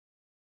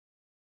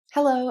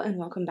Hello and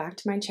welcome back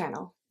to my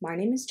channel. My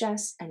name is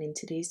Jess, and in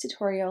today's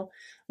tutorial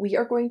we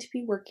are going to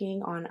be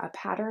working on a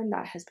pattern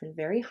that has been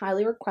very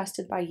highly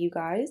requested by you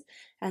guys,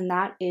 and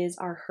that is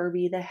our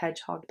Herbie the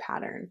Hedgehog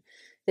pattern.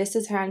 This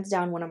is hands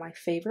down one of my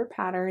favorite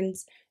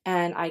patterns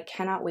and I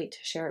cannot wait to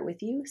share it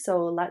with you.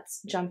 So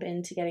let's jump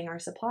into getting our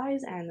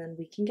supplies and then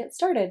we can get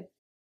started.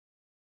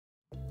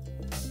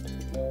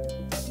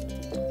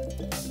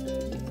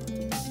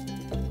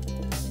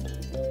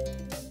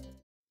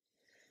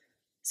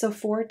 So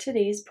for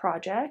today's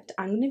project,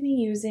 I'm going to be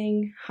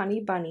using Honey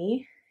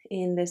Bunny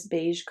in this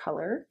beige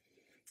color.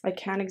 I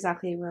can't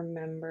exactly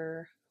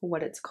remember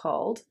what it's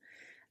called.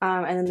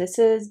 And then this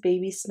is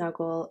Baby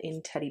Snuggle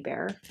in Teddy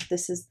Bear.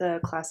 This is the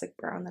classic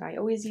brown that I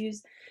always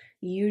use.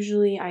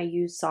 Usually I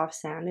use Soft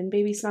Sand in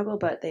Baby Snuggle,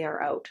 but they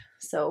are out.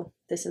 So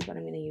this is what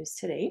I'm going to use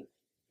today.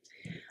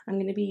 I'm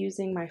going to be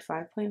using my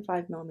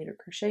 5.5mm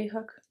crochet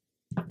hook.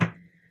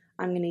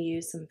 I'm going to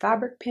use some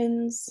fabric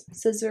pins,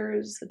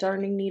 scissors, a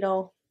darning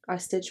needle, a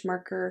stitch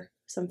marker,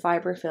 some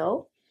fiber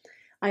fill.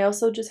 I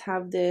also just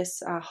have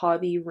this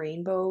hobby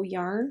rainbow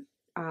yarn.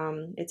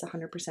 It's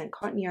 100%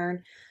 cotton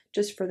yarn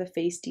just for the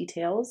face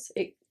details.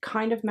 It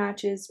kind of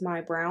matches my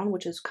brown,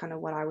 which is kind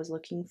of what I was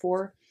looking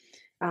for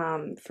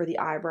the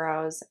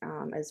eyebrows,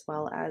 as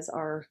well as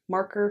our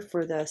marker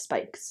for the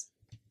spikes.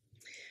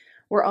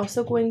 We're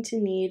also going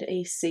to need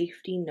a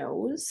safety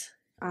nose.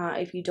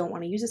 If you don't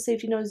want to use a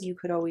safety nose, you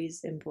could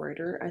always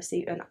embroider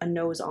a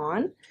nose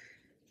on.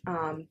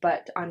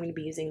 But I'm going to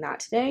be using that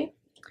today.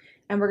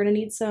 And we're going to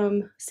need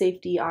some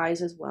safety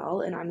eyes as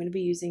well. And I'm going to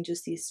be using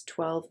just these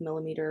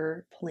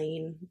 12mm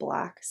plain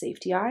black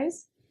safety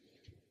eyes.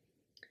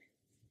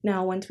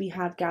 Now, once we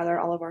have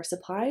gathered all of our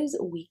supplies,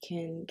 we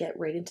can get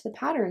right into the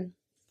pattern.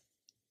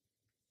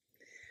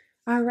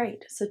 All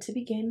right, so to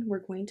begin, we're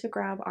going to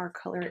grab our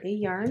color A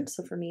yarn.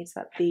 So for me, it's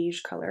that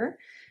beige color.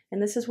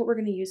 And this is what we're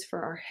going to use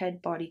for our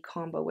head body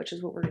combo, which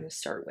is what we're going to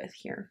start with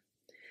here.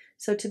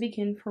 So to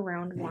begin for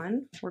round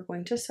one, we're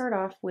going to start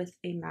off with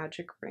a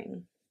magic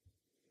ring.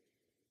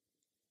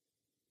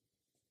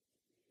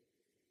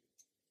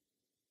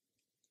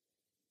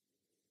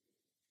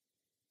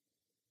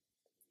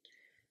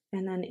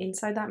 And then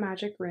inside that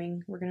magic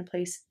ring, we're going to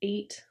place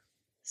 8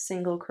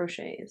 single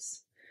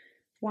crochets.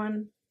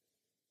 1,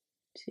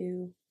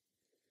 2,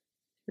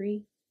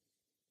 3,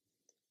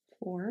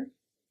 4,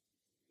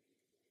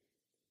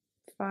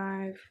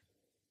 5,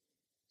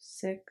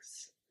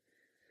 6,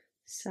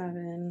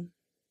 7,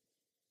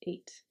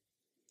 8.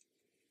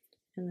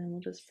 And then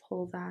we'll just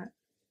pull that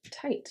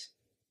tight.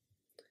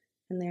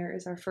 And there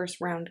is our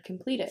first round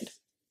completed.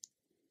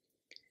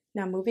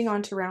 Now moving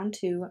on to round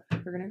 2,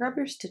 you're going to grab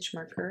your stitch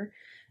marker.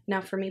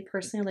 Now for me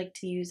personally, I like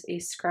to use a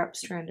scrap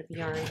strand of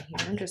yarn here.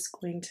 I'm just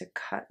going to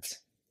cut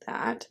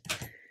that.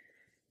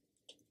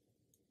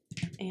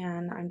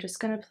 And I'm just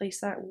going to place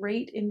that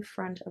right in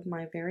front of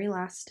my very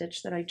last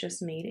stitch that I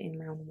just made in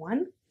round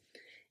 1.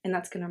 And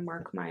that's going to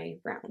mark my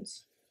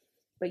rounds.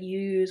 But you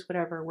use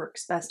whatever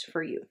works best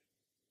for you.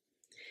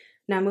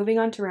 Now moving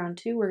on to round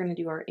 2, we're going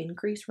to do our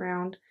increase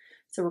round.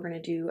 So we're going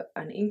to do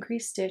an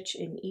increase stitch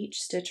in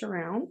each stitch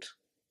around.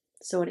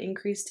 So an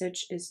increase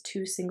stitch is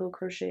 2 single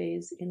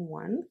crochets in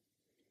 1.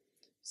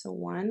 So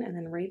 1 and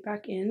then right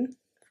back in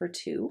for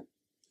 2.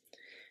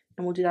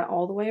 And we'll do that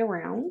all the way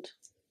around.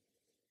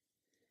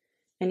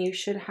 And you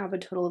should have a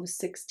total of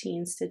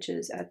 16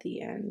 stitches at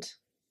the end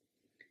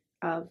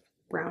of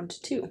round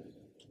 2.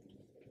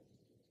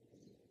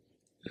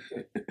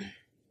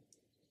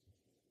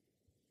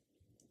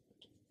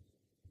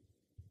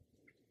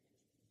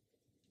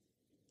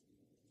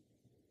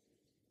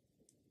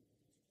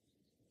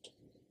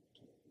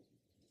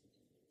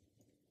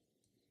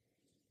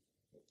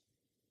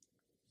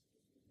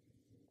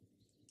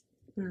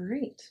 All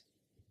right,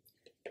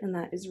 and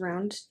that is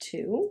round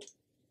 2.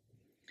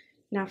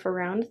 Now for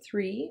round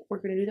 3, we're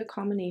going to do the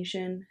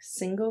combination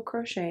single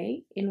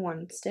crochet in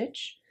one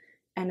stitch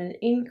and an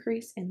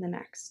increase in the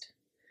next.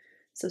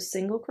 So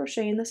single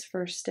crochet in this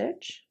first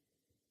stitch,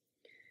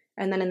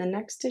 and then in the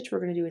next stitch we're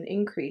going to do an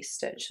increase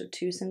stitch, so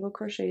 2 single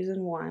crochets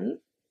in 1,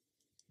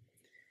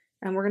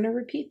 and we're going to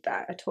repeat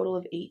that a total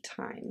of 8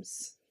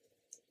 times.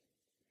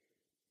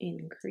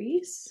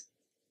 Increase,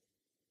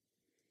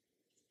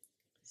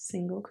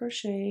 single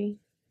crochet,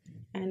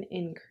 and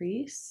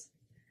increase,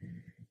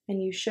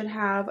 and you should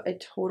have a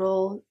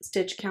total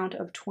stitch count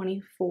of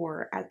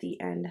 24 at the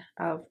end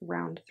of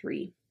round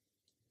 3.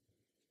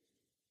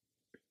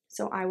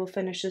 So I will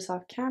finish this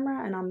off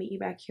camera and I'll meet you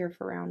back here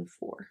for round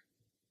 4.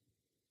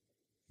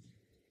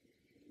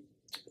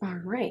 All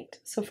right,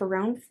 so for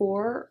round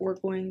 4, we're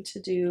going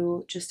to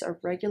do just a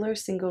regular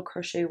single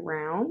crochet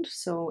round.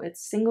 So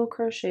it's single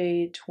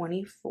crochet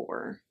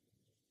 24.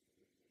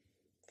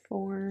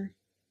 4,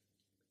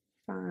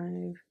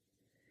 5,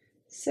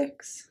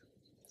 6.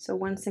 So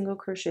 1 single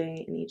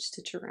crochet in each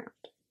stitch around.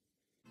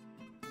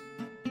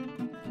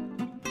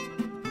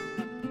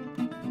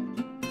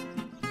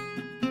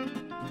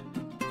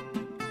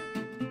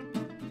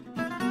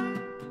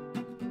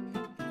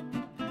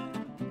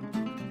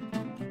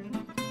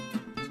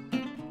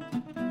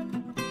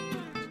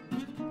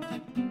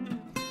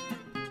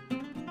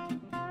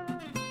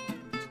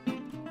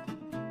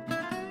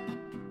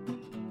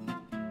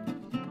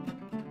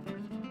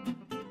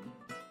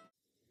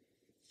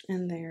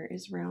 And there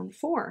is round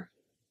 4.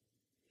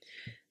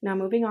 Now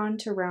moving on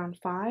to round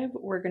 5,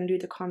 we're going to do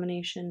the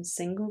combination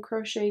single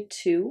crochet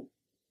 2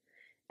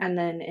 and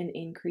then an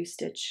increase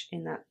stitch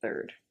in that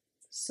third.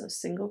 So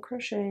single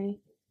crochet,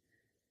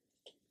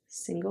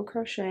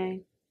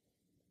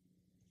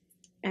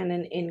 and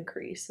an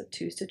increase of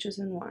 2 stitches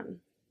in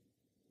 1.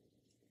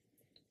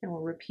 And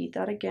we'll repeat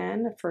that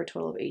again for a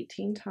total of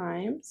 8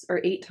 times,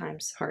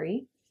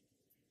 sorry.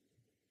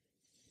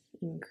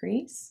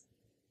 Increase,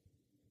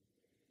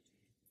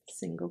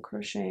 single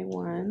crochet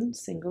 1,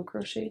 single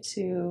crochet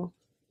 2,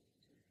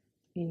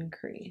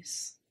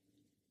 increase.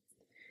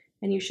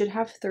 And you should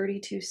have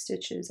 32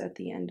 stitches at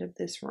the end of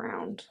this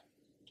round.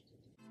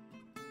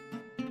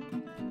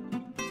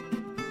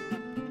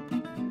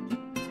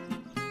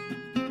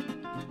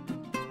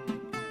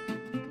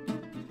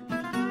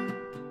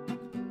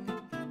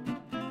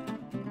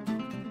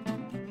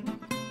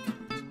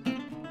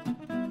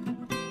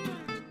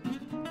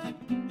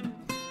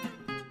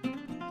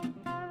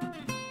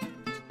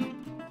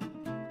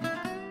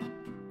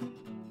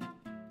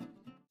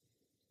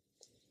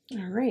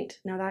 All right,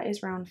 now that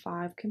is round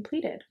 5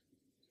 completed.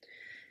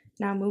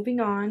 Now moving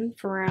on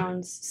for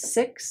rounds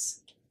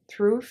 6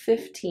 through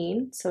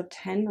 15, so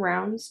 10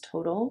 rounds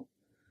total,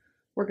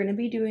 we're going to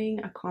be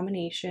doing a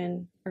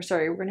combination,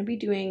 we're going to be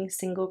doing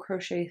single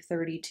crochet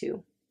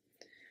 32.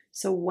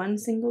 So 1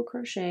 single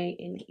crochet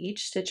in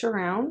each stitch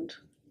around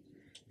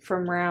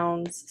from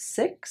rounds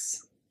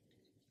 6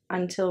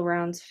 until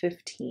rounds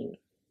 15.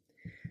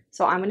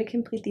 So I'm going to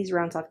complete these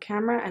rounds off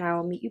camera and I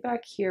will meet you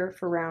back here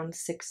for round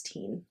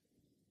 16.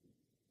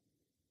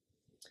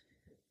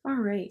 All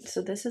right,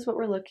 so this is what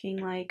we're looking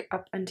like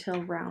up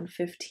until round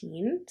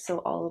 15. So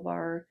all of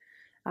our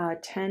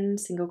 10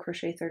 single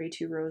crochet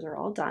 32 rows are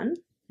all done,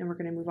 and we're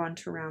going to move on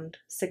to round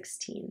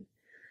 16.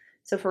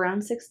 So for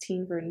round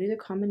 16, we're going to do the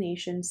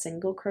combination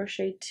single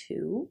crochet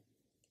 2,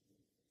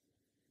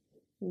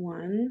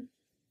 1,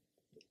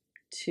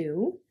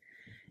 2,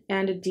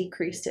 and a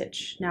decrease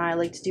stitch. Now I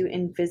like to do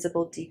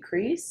invisible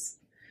decrease.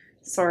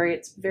 Sorry,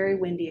 it's very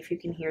windy. If you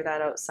can hear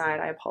that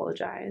outside, I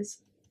apologize.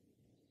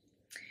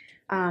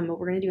 But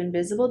we're going to do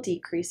invisible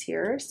decrease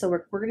here. So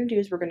what we're going to do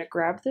is we're going to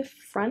grab the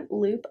front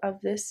loop of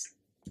this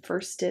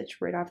first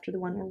stitch right after the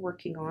one we're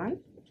working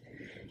on,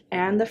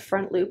 and the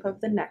front loop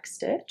of the next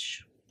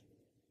stitch.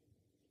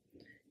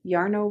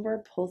 Yarn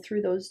over, pull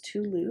through those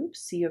 2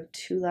 loops, so you have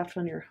 2 left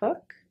on your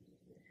hook.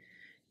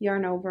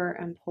 Yarn over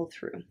and pull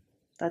through.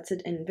 That's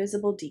an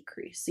invisible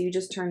decrease. So you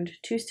just turned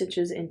 2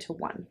 stitches into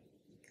 1.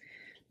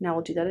 Now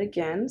we'll do that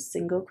again.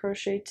 Single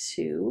crochet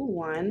 2,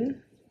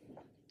 1,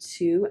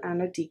 2,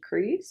 and a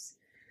decrease.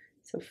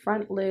 So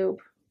front loop,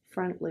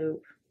 and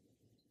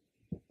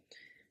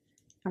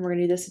we're going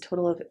to do this a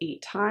total of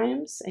 8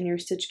 times, and your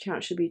stitch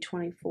count should be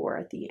 24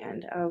 at the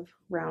end of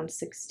round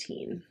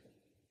 16.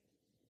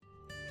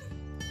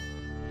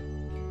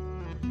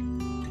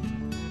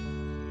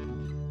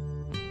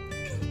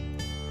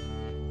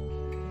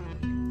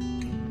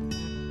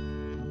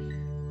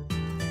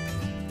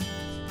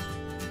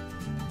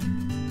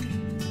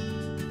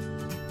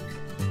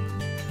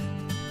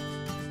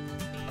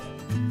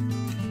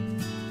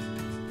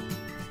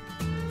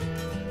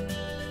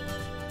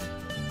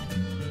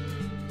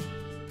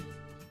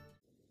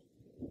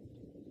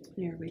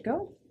 There we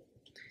go.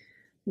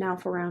 Now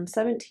for round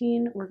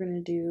 17, we're going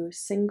to do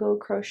single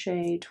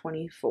crochet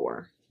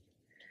 24.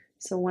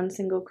 So 1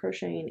 single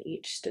crochet in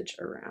each stitch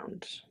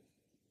around.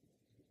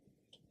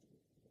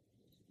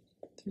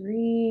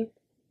 3,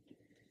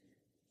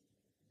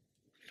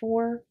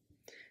 4.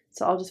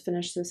 So I'll just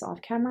finish this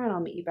off camera and I'll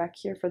meet you back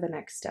here for the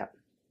next step.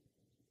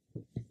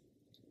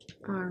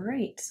 All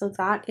right, so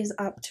that is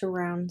up to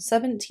round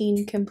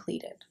 17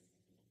 completed.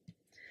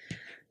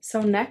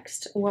 So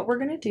next, what we're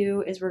going to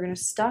do is we're going to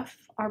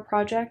stuff our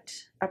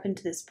project up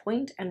into this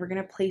point and we're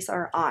going to place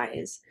our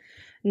eyes.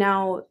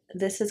 Now,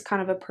 this is kind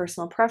of a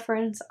personal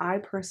preference. I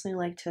personally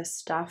like to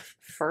stuff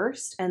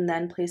first and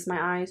then place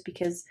my eyes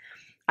because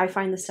I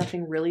find the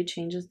stuffing really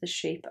changes the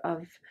shape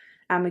of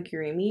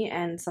amigurumi,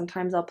 and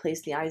sometimes I'll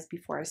place the eyes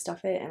before I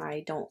stuff it and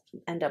I don't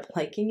end up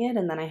liking it,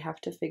 and then I have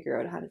to figure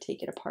out how to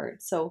take it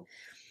apart. So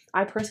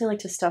I personally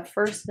like to stuff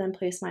first, then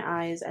place my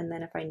eyes, and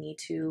then if I need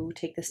to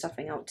take the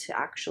stuffing out to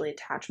actually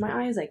attach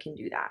my eyes, I can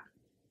do that.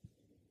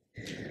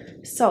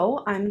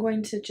 So I'm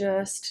going to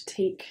just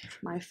take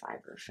my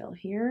fiber fill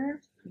here.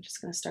 I'm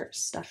just going to start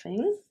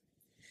stuffing.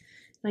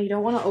 Now you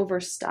don't want to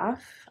overstuff.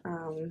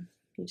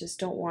 You just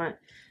don't want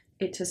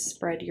it to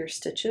spread your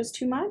stitches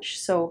too much.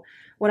 So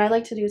what I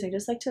like to do is I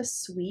just like to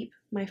sweep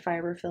my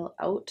fiber fill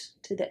out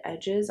to the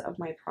edges of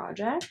my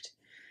project.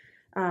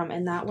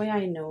 And that way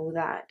I know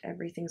that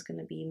everything's going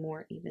to be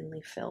more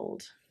evenly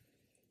filled.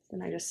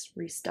 Then I just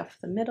restuff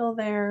the middle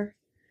there,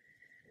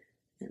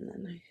 and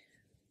then I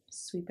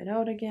sweep it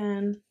out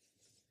again.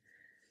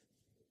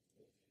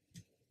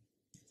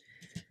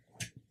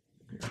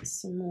 Add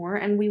some more,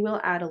 and we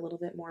will add a little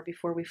bit more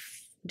before we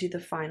do the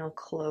final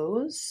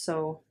close,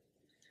 so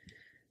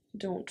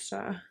don't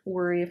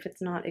worry if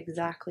it's not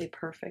exactly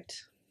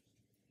perfect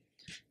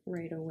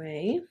right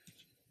away.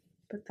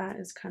 But that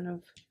is kind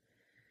of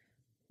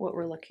what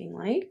we're looking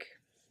like.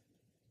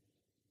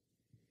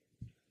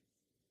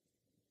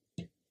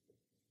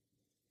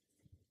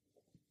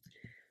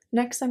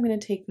 Next, I'm going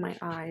to take my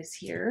eyes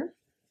here.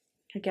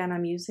 Again,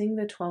 I'm using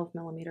the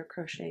 12mm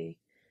crochet,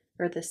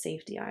 or the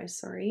safety eyes,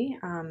 sorry.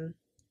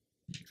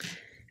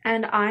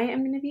 And I am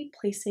going to be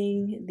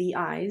placing the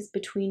eyes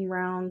between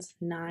rounds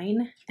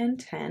 9 and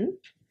 10.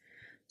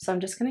 So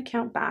I'm just going to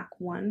count back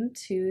 1,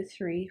 2,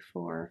 3,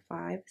 4,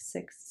 5,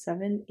 6,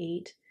 7,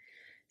 8.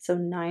 So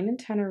 9 and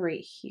 10 are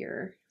right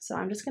here. So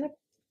I'm just going to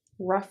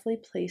roughly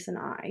place an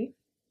eye.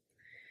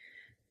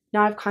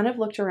 Now I've kind of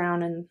looked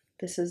around, and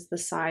this is the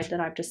side that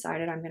I've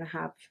decided I'm going to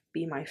have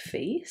be my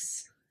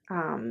face.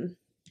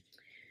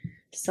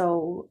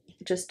 So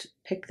just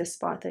pick the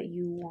spot that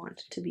you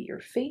want to be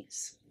your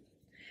face.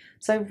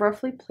 So I've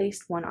roughly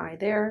placed one eye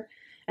there,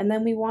 and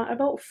then we want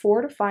about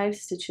 4 to 5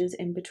 stitches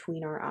in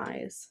between our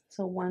eyes.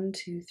 So 1,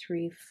 2,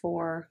 3,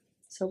 4,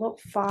 so about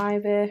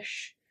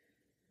 5-ish,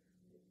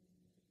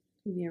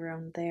 maybe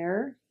around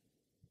there.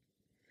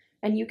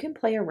 And you can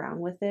play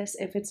around with this.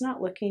 If it's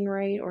not looking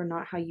right or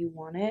not how you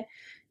want it,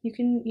 you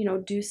can,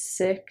 do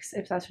 6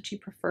 if that's what you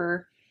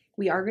prefer.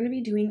 We are going to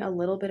be doing a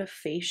little bit of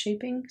face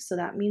shaping, so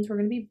that means we're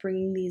going to be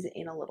bringing these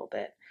in a little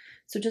bit.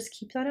 So just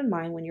keep that in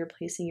mind when you're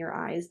placing your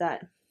eyes,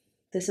 that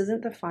this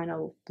isn't the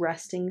final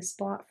resting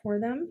spot for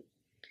them.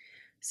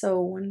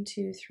 So 1,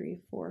 2, 3,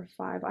 4,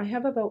 5. I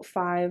have about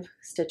 5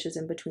 stitches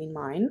in between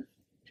mine,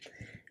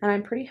 and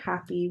I'm pretty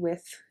happy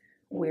with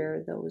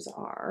where those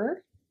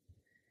are.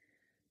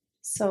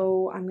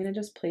 So I'm going to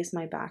just place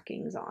my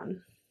backings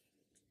on.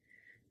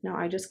 Now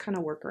I just kind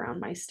of work around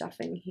my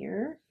stuffing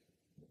here.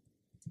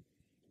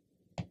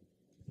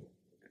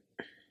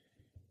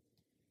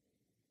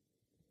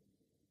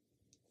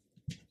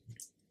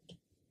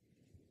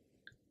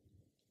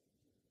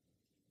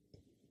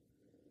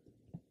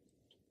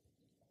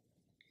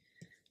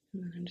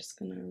 And then I'm just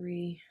going to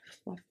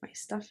re-fluff my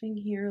stuffing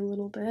here a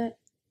little bit.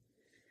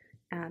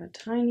 Add a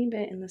tiny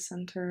bit in the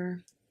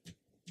center.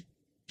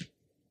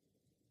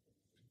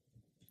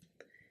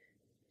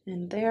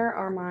 And there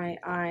are my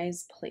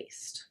eyes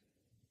placed.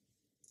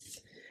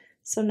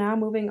 So now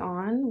moving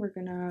on, we're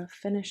going to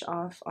finish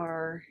off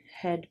our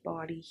head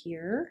body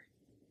here.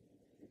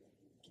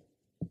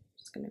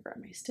 Just going to grab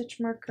my stitch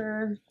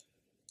marker.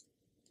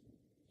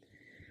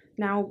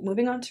 Now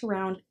moving on to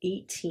round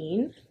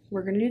 18,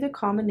 we're going to do the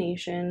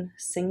combination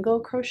single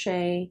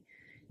crochet,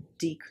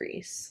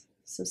 decrease.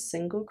 So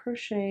single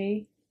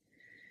crochet,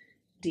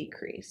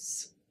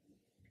 decrease.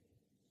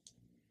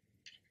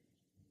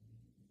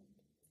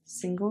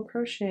 Single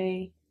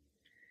crochet,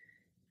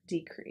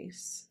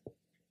 decrease.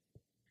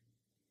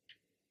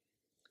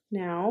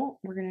 Now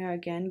we're going to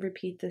again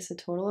repeat this a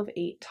total of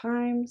 8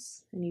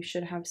 times, and you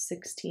should have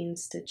 16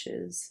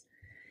 stitches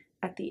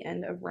at the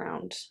end of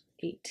round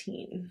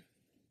 18.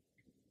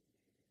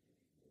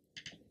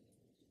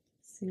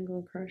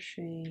 Single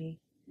crochet,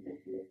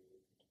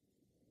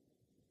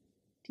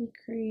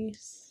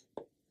 decrease,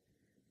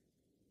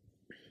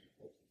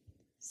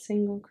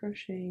 single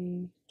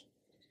crochet,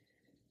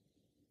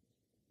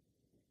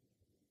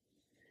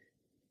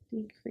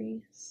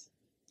 decrease,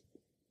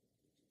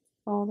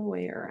 all the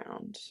way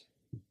around.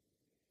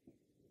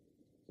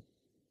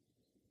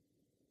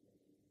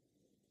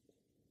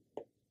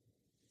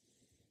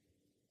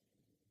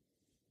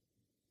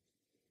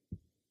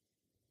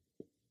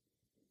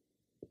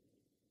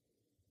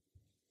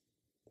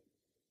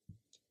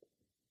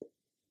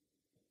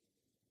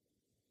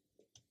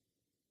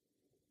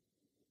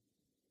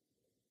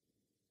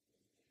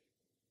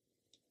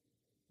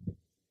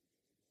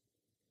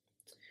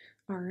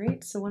 All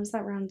right, so once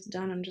that round's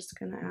done, I'm just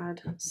going to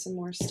add some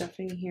more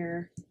stuffing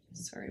here.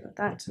 Sorry about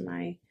that, to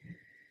my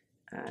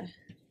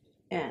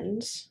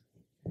end.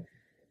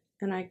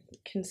 And I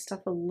can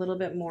stuff a little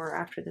bit more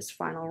after this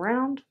final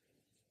round,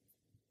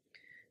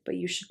 but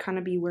you should kind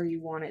of be where you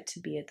want it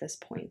to be at this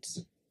point.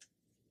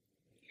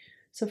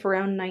 So for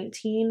round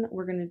 19,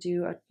 we're going to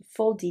do a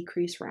full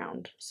decrease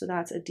round. So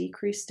that's a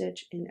decrease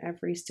stitch in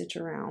every stitch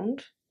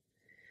around.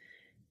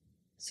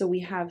 So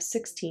we have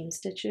 16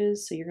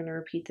 stitches, so you're going to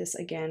repeat this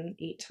again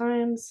 8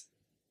 times,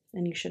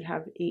 and you should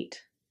have 8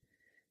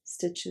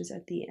 stitches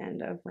at the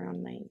end of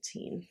round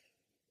 19.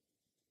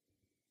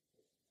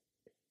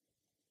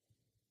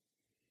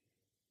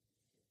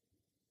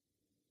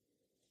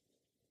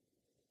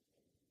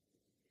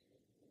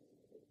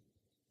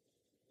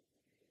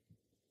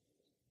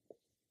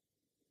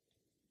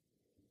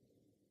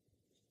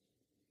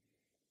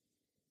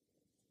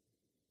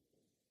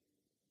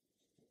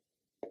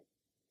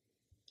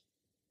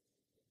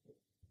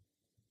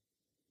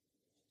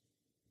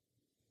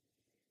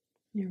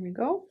 There we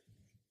go.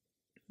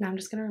 Now I'm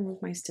just going to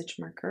remove my stitch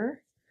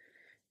marker,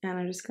 and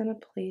I'm just going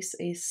to place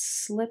a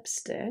slip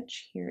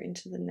stitch here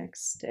into the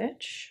next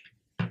stitch.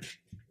 I'm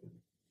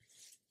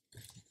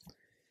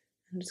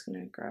just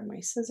going to grab my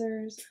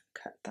scissors,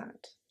 cut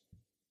that,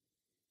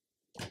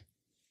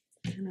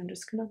 and I'm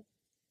just going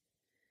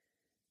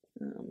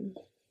to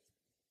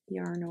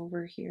yarn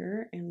over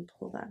here and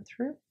pull that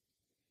through.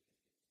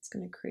 It's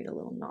going to create a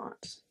little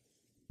knot.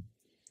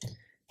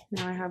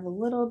 Now I have a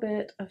little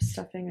bit of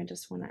stuffing I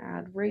just want to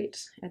add right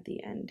at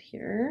the end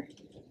here.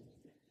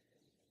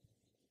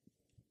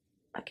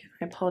 Again,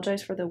 I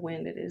apologize for the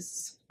wind. It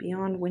is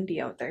beyond windy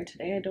out there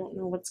today. I don't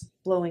know what's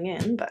blowing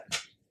in,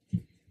 but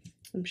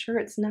I'm sure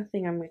it's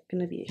nothing I'm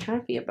going to be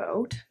happy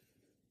about.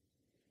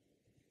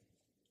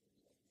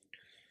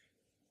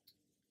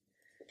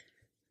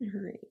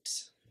 All right.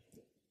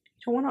 You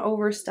don't want to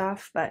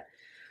overstuff, but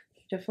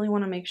you definitely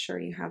want to make sure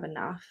you have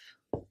enough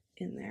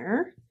in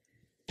there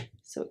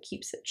so it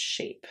keeps its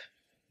shape.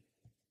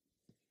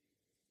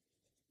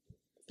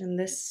 And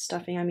this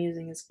stuffing I'm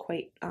using is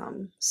quite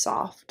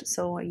soft,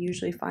 so I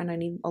usually find I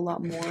need a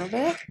lot more of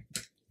it.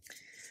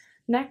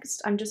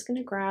 Next, I'm just going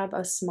to grab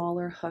a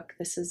smaller hook.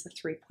 This is a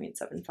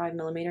 3.75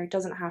 millimeter. It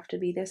doesn't have to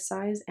be this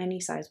size.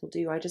 Any size will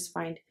do. I just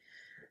find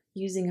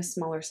using a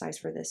smaller size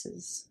for this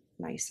is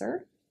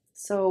nicer.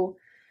 So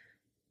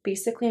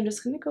basically, I'm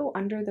just going to go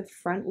under the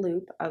front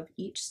loop of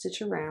each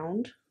stitch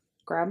around,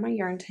 grab my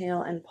yarn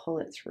tail, and pull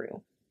it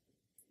through.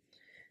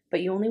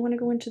 But you only want to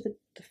go into the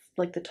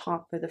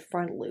top or the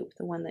front loop,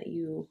 the one that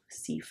you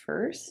see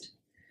first.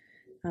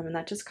 And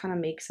that just kind of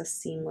makes a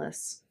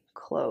seamless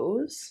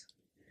close.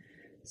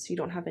 So you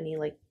don't have any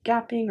like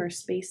gapping or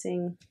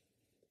spacing.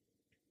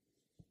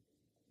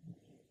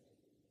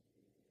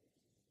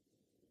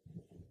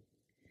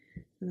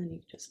 And then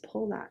you just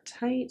pull that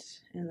tight.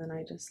 And then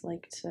I just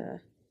like to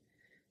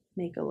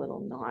make a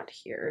little knot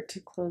here to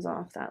close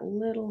off that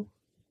little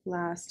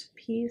last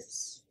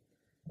piece.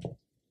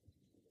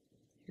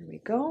 Here we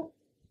go.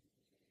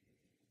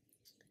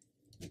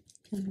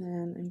 And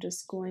then I'm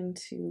just going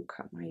to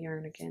cut my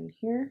yarn again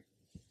here.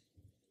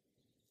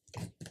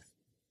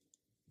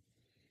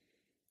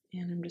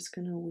 And I'm just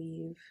going to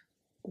weave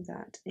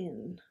that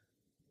in.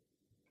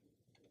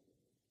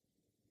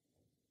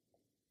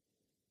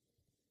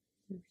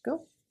 There we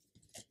go.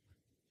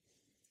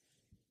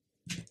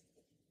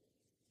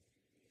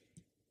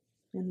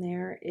 And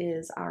there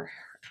is our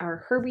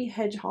Herbie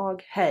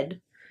Hedgehog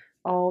head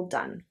all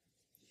done.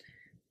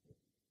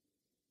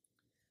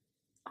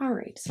 All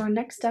right, so our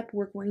next step,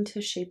 we're going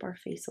to shape our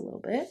face a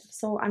little bit.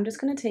 So I'm just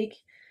going to take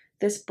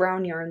this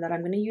brown yarn that I'm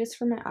going to use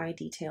for my eye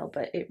detail,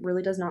 but it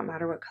really does not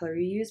matter what color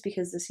you use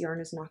because this yarn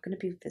is not going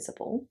to be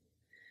visible.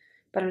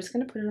 But I'm just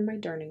going to put it on my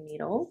darning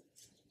needle.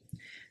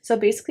 So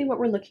basically what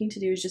we're looking to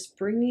do is just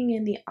bringing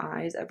in the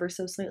eyes ever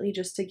so slightly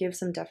just to give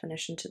some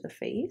definition to the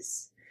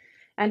face.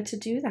 And to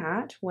do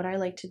that, what I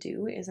like to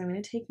do is I'm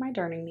going to take my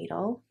darning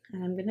needle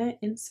and I'm going to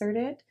insert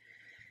it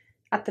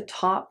at the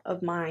top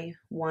of my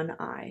one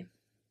eye.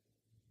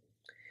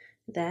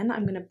 Then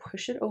I'm going to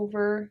push it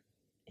over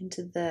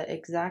into the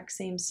exact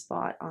same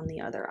spot on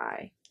the other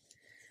eye.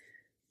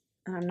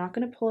 And I'm not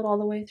going to pull it all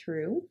the way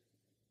through.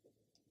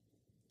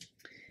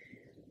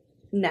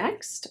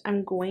 Next,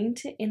 I'm going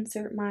to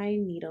insert my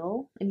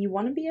needle, and you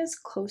want to be as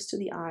close to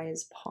the eye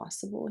as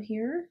possible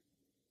here.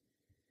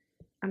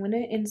 I'm going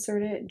to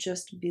insert it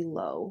just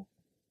below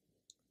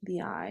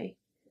the eye.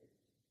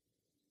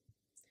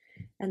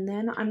 And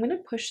then I'm going to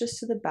push this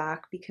to the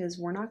back because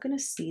we're not going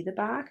to see the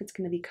back. It's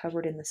going to be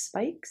covered in the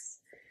spikes.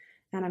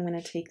 And I'm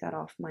going to take that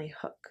off my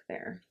hook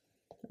there,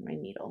 my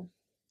needle.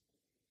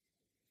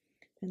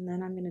 And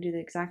then I'm going to do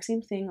the exact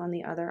same thing on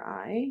the other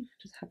eye.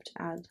 Just have to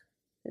add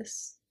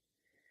this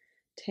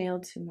tail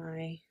to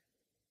my,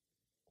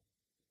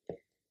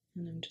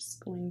 and I'm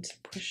just going to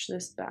push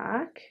this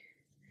back.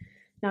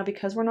 Now,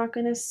 because we're not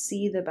going to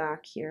see the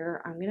back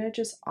here, I'm going to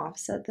just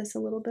offset this a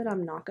little bit.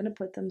 I'm not going to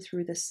put them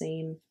through the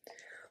same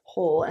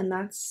hole, and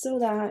that's so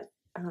that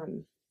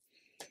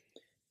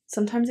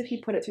sometimes if you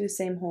put it through the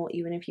same hole,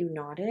 even if you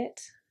knot it,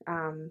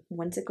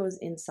 once it goes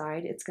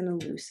inside, it's going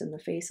to loosen the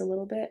face a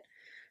little bit.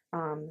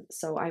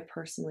 So I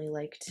personally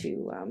like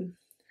to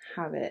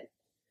have it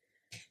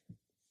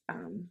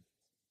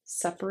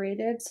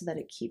separated so that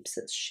it keeps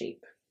its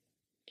shape.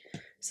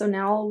 So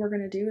now all we're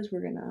going to do is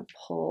we're going to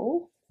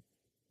pull.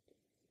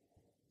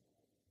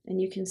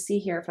 And you can see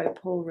here, if I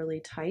pull really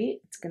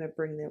tight, it's going to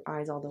bring the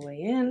eyes all the way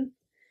in.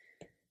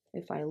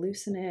 If I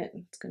loosen it,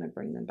 it's going to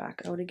bring them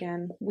back out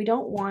again. We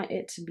don't want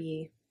it to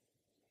be,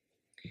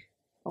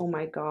 oh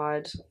my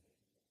God,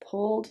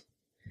 pulled.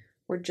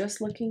 We're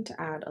just looking to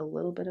add a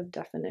little bit of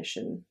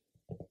definition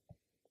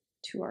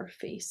to our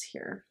face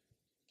here.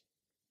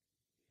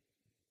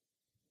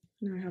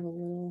 Now I have a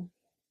little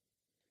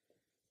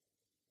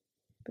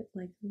bit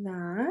like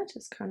that,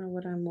 is kind of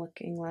what I'm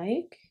looking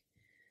like.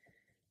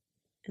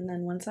 And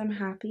then once I'm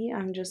happy,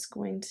 I'm just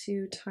going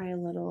to tie a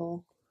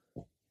little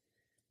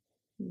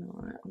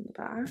knot on the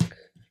back.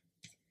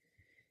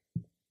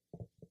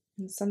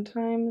 And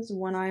sometimes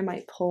one eye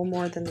might pull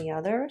more than the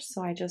other,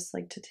 so I just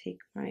like to take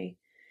my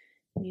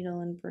needle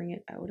and bring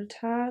it out a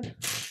tad,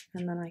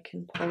 and then I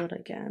can pull it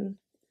again.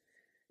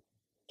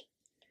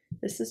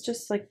 This is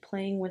just like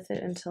playing with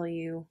it until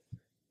you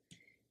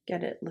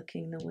get it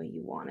looking the way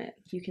you want it.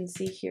 You can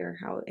see here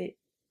how it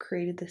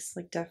created this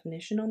like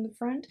definition on the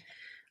front.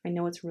 I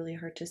know it's really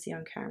hard to see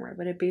on camera,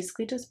 but it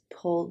basically just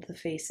pulled the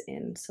face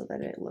in so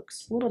that it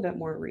looks a little bit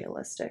more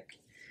realistic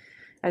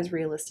as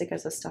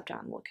a stuffed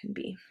animal can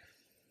be.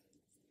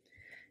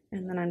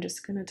 And then I'm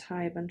just going to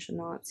tie a bunch of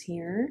knots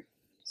here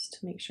just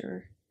to make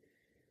sure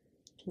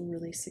we're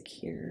really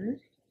secure.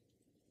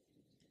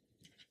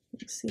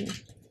 Let's see,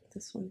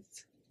 this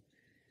one's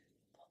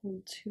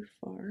pulled too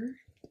far.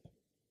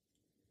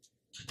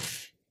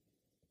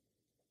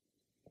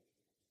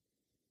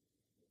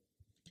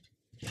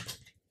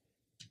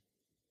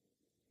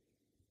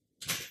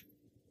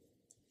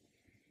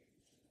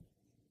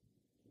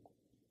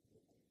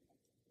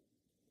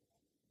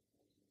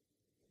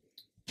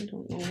 I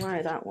don't know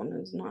why that one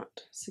is not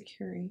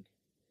securing.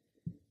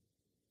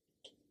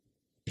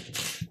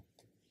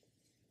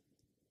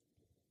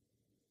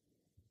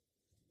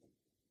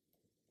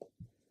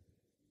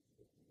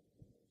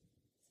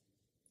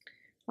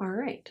 All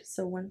right,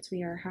 so once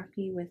we are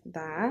happy with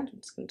that, I'm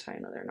just going to tie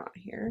another knot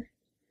here.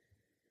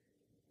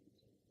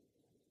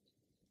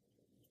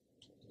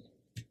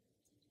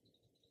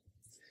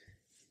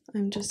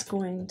 I'm just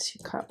going to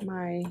cut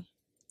my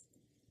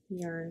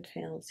yarn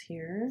tails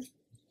here.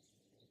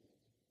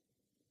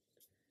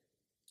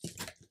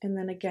 And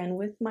then again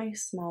with my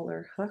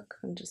smaller hook,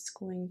 I'm just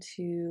going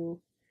to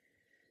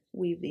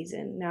weave these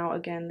in. Now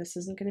again, this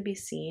isn't going to be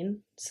seen,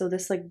 so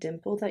this like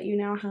dimple that you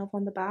now have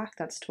on the back,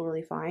 that's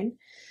totally fine.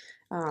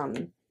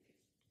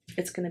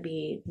 It's going to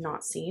be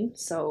not seen,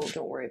 so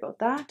don't worry about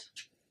that.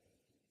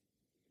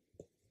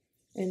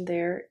 And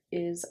there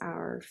is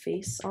our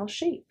face all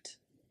shaped.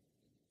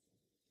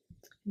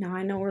 Now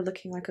I know we're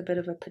looking like a bit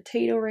of a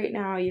potato right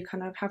now. You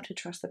kind of have to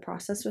trust the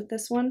process with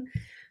this one.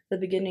 The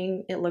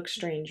beginning, it looks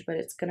strange, but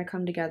it's going to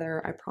come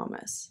together, I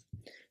promise.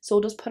 So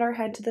we'll just put our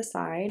head to the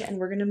side and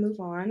we're going to move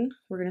on.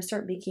 We're going to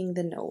start making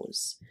the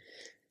nose.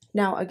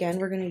 Now again,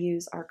 we're going to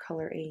use our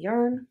color A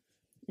yarn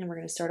and we're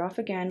going to start off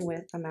again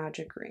with a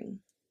magic ring.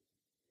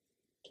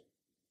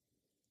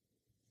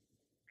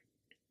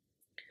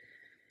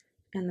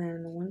 And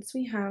then once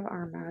we have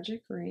our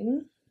magic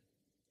ring,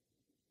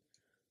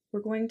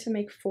 we're going to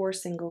make 4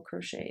 single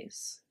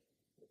crochets.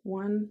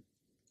 1,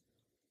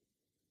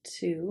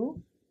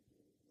 2,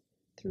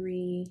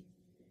 3,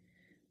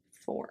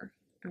 4.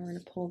 And we're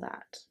going to pull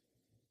that.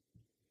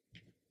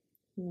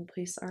 And we'll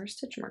place our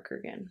stitch marker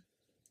again.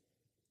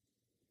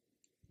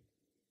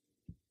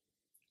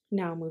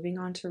 Now moving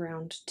on to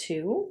round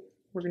 2,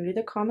 we're going to do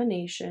the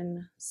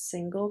combination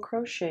single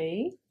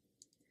crochet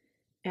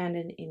and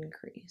an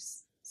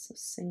increase. So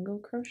single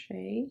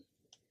crochet.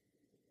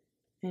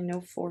 I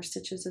know 4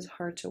 stitches is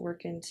hard to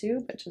work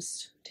into, but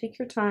just take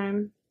your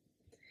time.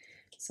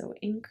 So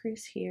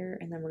increase here,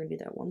 and then we're going to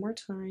do that one more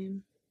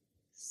time.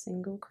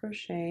 Single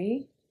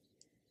crochet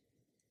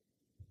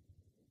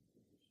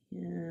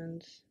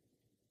and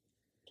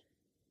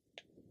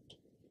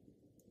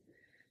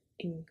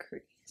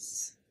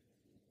increase.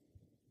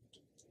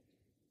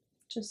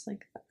 Just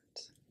like that.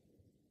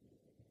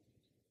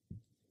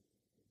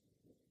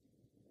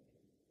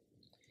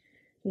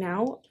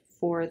 Now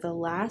for the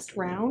last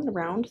round,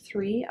 round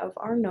 3 of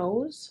our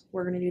nose,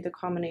 we're going to do the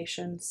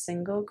combination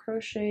single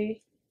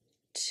crochet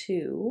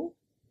 2,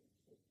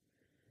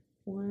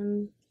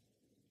 1,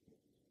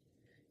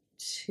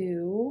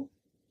 2,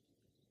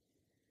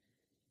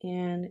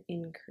 and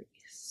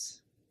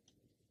increase.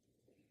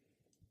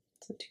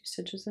 So 2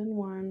 stitches in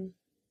 1,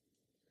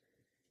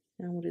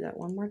 and we'll do that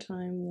one more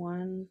time.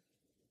 1,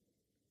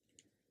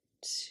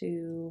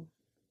 2,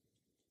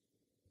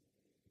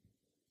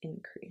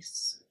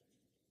 increase.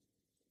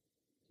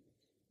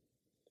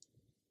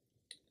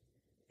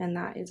 And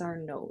that is our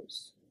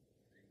nose.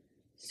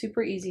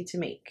 Super easy to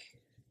make.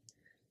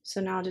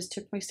 So now I just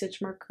took my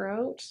stitch marker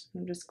out.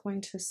 I'm just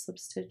going to slip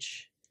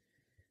stitch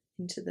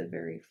into the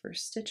very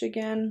first stitch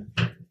again.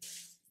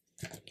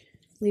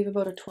 Leave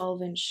about a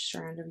 12-inch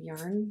strand of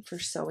yarn for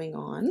sewing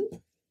on.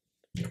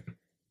 And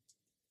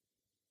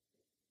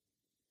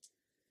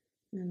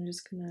I'm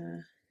just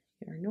gonna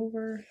yarn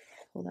over,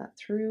 pull that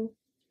through.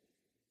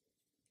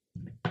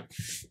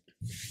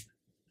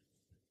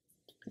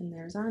 And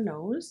there's our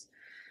nose.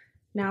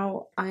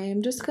 Now I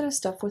am just going to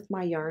stuff with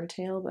my yarn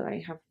tail, but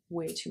I have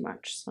way too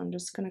much, so I'm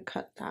just going to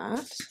cut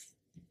that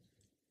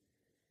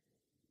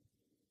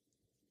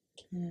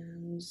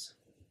and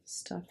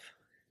stuff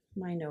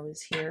my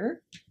nose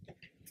here.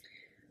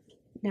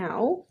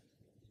 Now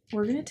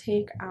we're going to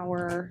take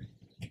our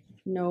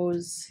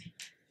nose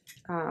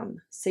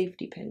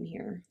safety pin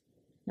here.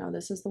 Now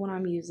this is the one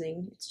I'm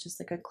using. It's just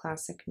like a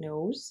classic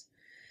nose.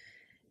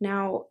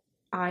 Now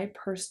I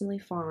personally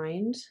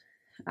find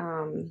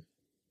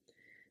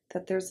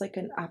that there's like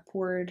an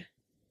upward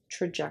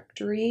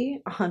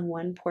trajectory on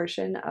one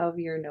portion of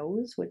your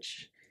nose,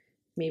 which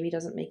maybe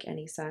doesn't make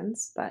any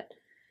sense, but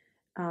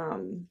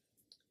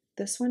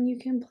this one you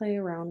can play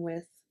around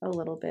with a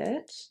little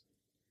bit.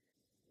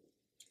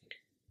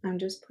 I'm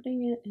just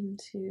putting it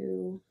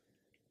into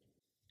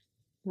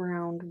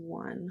round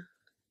 1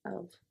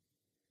 of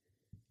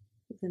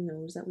the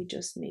nose that we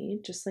just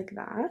made, just like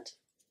that.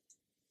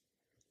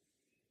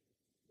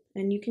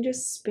 And you can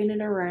just spin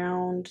it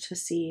around to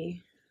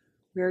see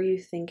where you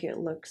think it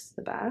looks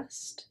the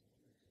best.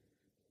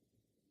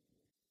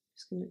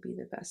 It's going to be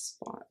the best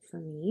spot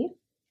for me.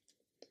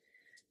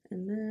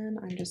 And then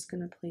I'm just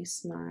going to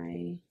place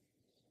my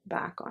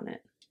back on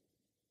it.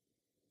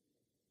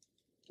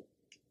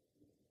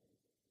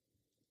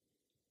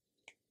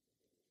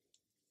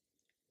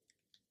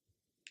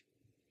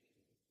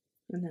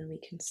 And then we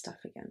can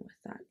stuff again with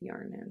that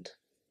yarn end.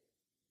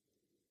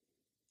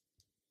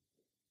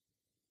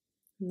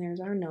 And there's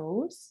our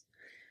nose.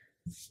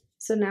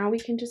 So now we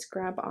can just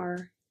grab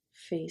our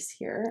face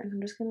here, and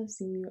I'm just going to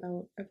zoom you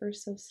out ever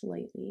so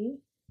slightly.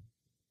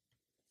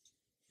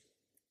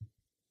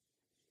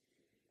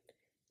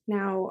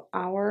 Now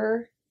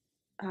our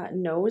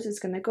nose is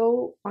going to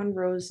go on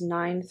rows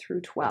 9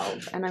 through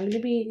 12, and I'm going to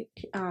be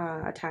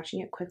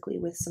attaching it quickly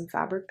with some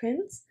fabric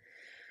pins.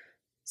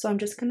 So I'm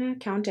just going to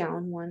count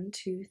down 1,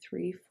 2,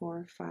 3,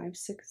 4, 5,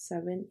 6,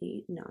 7,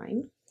 8,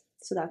 9.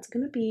 So that's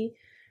going to be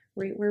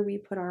right where we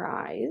put our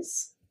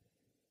eyes.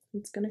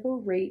 It's going to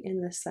go right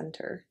in the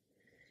center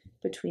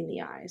between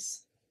the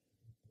eyes.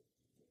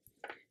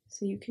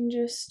 So you can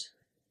just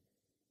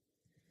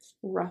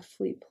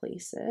roughly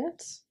place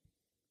it.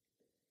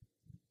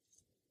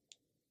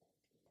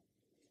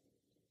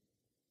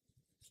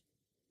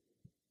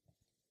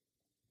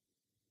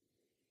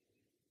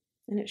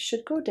 And it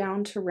should go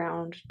down to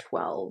round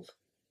 12.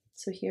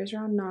 So here's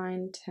round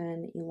 9,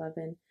 10,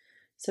 11.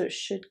 So it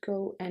should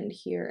go end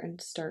here and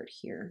start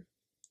here.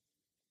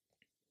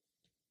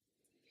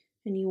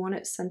 And you want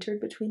it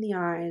centered between the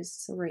eyes.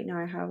 So right now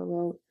I have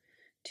about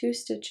 2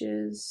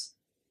 stitches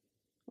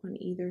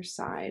on either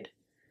side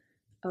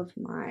of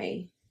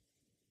my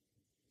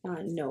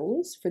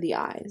nose for the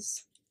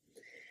eyes.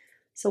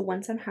 So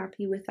once I'm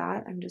happy with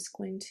that, I'm just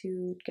going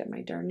to get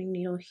my darning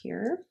needle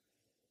here.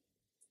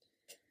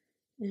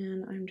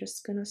 And I'm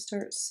just going to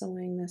start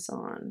sewing this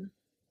on.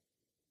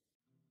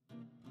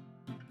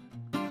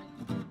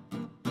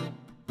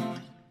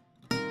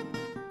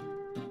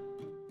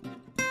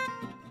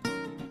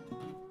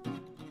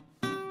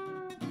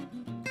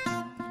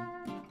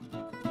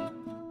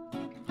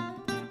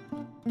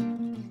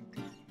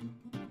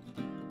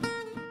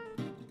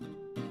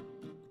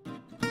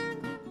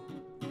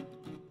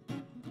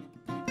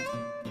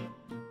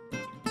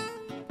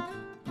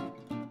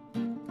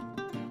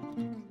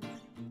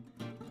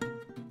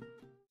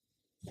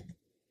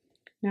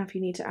 Now if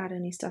you need to add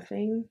any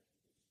stuffing,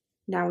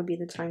 now would be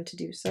the time to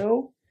do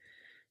so.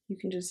 You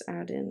can just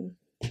add in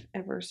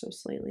ever so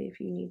slightly if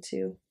you need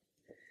to,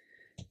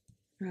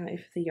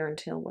 if the yarn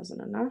tail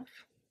wasn't enough.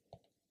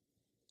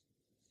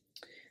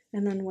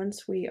 And then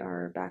once we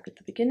are back at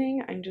the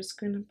beginning, I'm just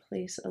going to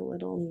place a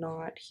little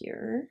knot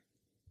here.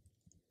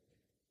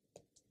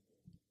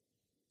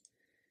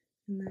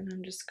 And then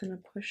I'm just going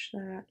to push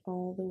that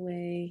all the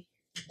way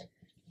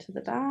to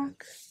the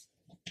back.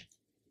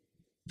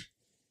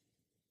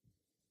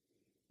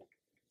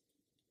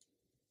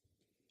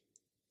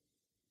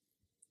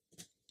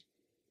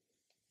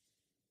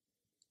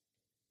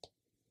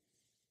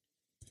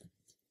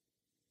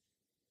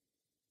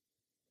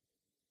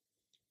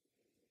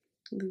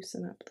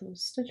 Loosen up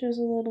those stitches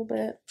a little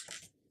bit.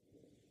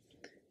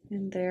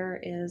 And there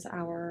is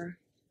our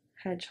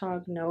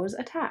hedgehog nose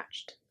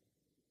attached.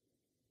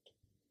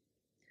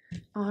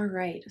 All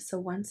right, so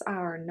once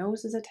our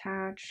nose is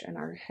attached and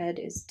our head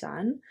is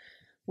done,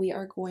 we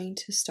are going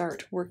to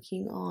start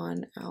working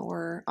on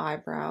our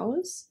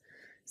eyebrows.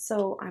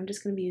 So I'm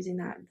just going to be using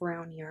that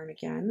brown yarn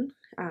again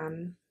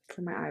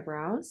for my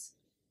eyebrows.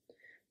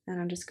 And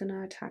I'm just going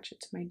to attach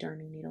it to my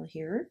darning needle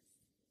here.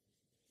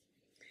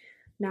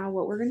 Now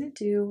what we're going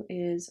to do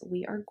is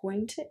we are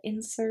going to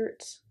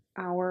insert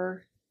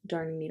our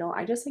darning needle.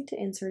 I just like to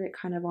insert it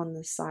kind of on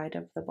the side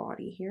of the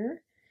body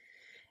here.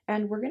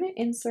 And we're going to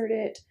insert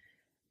it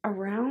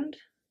around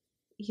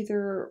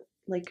either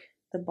like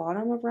the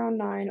bottom of round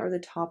 9 or the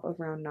top of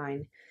round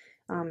 9.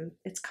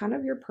 It's kind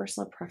of your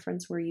personal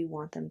preference where you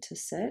want them to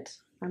sit.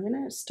 I'm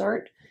going to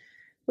start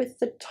with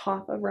the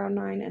top of round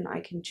 9, and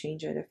I can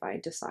change it if I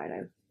decide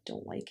I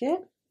don't like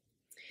it.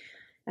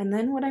 And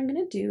then what I'm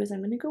going to do is I'm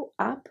going to go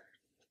up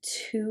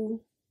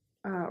 2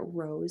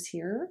 rows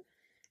here,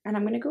 and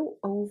I'm going to go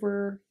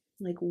over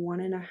like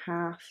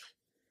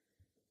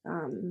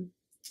 1.5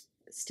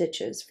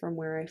 stitches from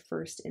where I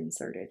first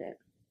inserted it.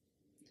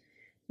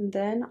 And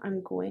then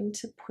I'm going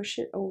to push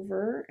it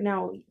over.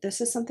 Now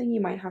this is something you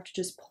might have to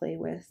just play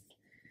with.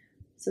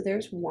 So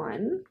there's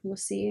one, we'll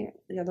see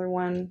the other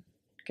one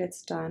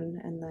gets done,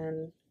 and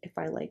then if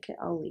I like it,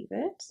 I'll leave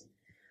it.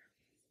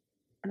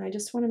 And I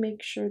just want to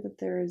make sure that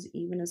they're as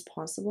even as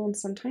possible, and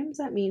sometimes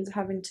that means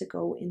having to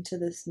go into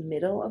this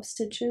middle of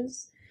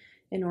stitches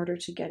in order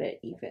to get it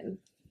even.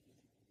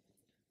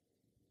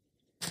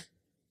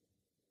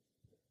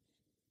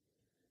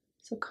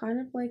 So kind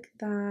of like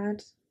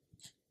that.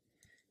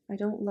 I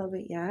don't love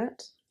it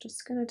yet.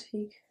 Just gonna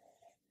take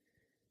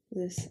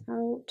this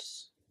out,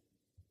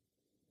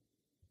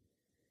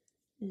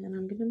 and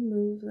I'm gonna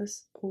move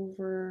this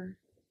over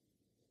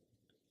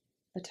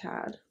a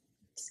tad.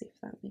 Let's see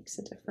if that makes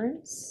a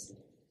difference.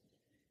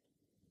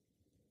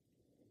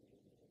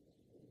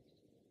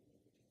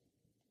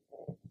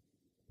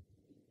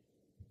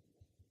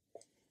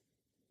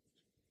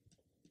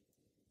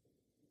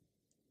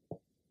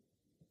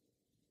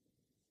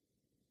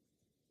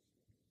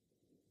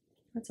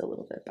 That's a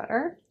little bit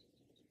better.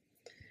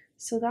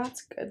 So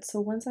that's good. So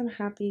once I'm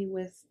happy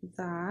with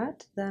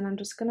that, then I'm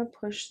just going to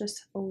push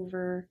this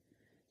over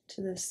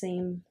to the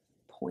same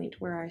point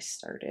where I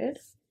started.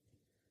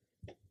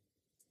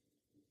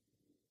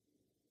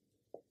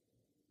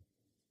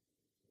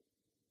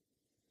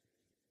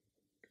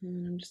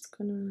 And I'm just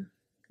going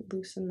to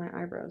loosen my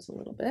eyebrows a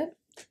little bit.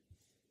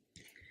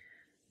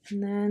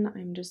 And then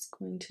I'm just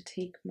going to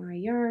take my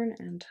yarn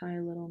and tie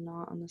a little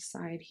knot on the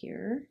side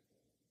here.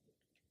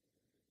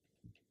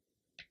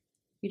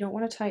 You don't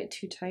want to tie it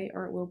too tight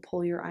or it will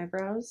pull your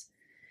eyebrows.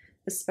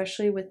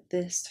 Especially with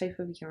this type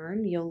of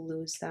yarn, you'll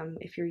lose them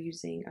if you're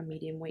using a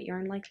medium weight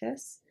yarn like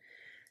this.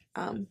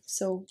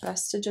 So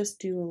best to just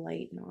do a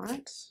light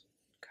knot.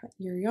 Cut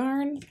your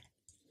yarn.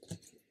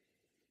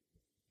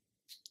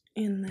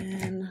 And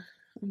then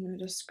I'm going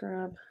to just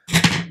grab,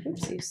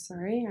 oopsie,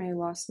 sorry, I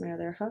lost my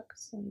other hook.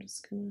 So I'm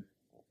just going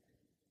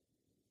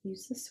to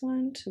use this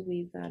one to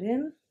weave that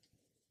in.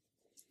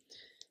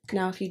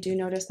 Now, if you do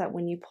notice that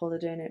when you pulled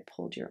it in, it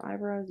pulled your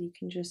eyebrows, you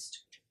can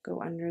just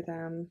go under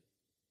them,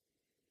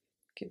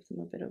 give them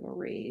a bit of a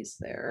raise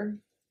there.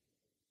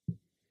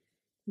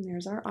 And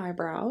there's our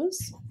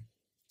eyebrows.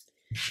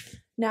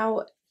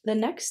 Now, the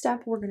next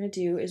step we're going to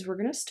do is we're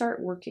going to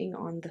start working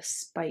on the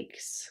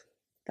spikes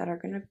that are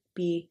going to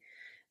be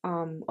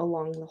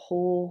along the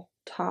whole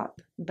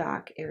top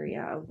back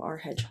area of our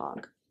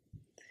hedgehog.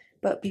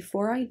 But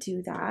before I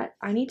do that,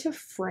 I need to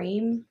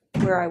frame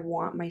where I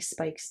want my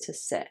spikes to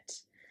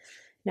sit.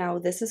 Now,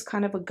 this is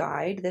kind of a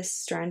guide. This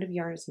strand of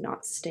yarn is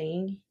not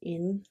staying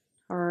in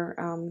our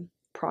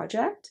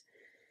project.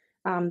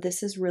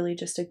 This is really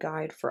just a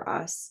guide for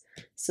us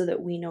so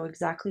that we know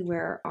exactly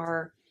where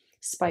our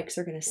spikes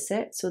are going to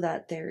sit so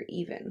that they're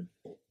even.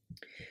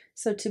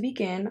 So to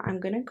begin, I'm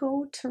going to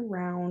go to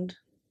round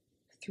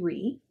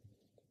 3.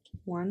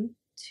 1,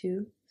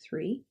 2,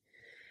 3.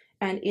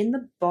 And in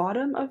the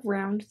bottom of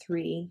round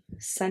 3,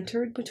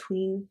 centered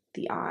between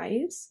the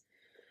eyes,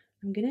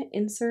 I'm going to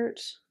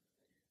insert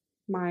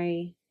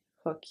my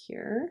hook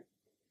here.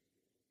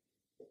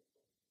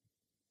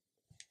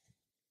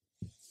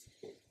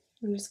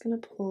 I'm just going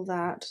to pull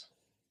that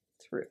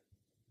through.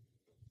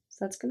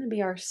 So that's going to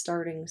be our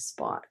starting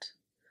spot.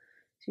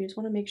 So you just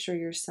want to make sure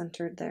you're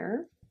centered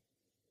there.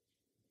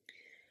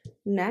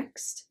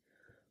 Next,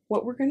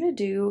 what we're going to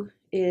do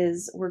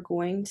is we're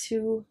going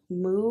to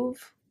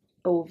move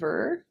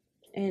over,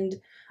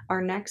 and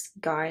our next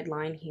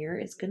guideline here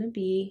is going to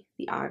be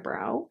the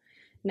eyebrow.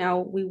 Now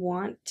we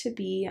want to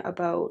be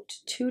about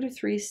 2 to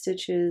 3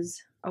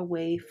 stitches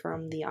away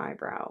from the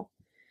eyebrow.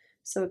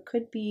 So it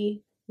could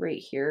be right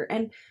here.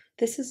 And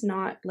this is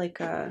not like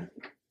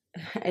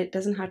it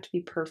doesn't have to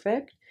be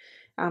perfect.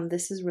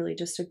 This is really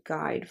just a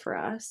guide for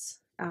us.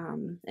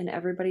 And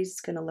everybody's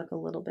going to look a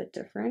little bit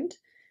different,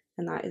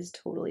 and that is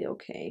totally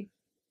okay.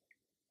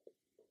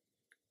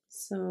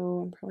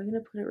 So I'm probably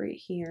going to put it right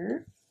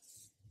here.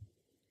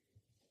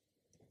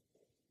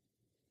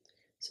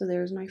 So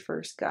there's my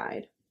first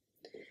guide.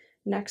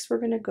 Next, we're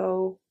going to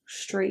go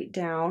straight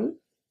down.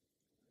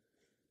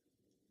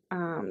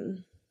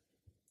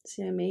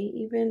 See, I may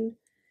even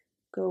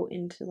go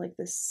into like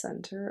the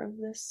center of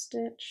this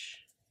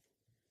stitch.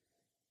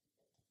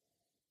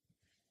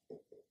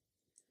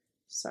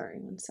 Sorry,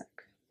 one sec.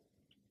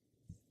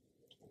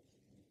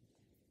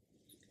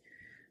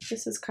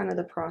 This is kind of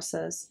the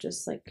process,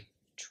 just like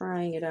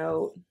trying it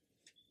out,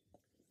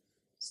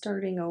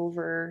 starting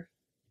over.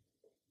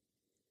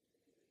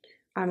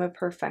 I'm a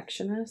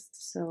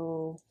perfectionist,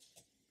 so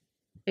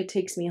it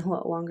takes me a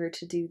lot longer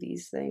to do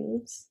these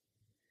things.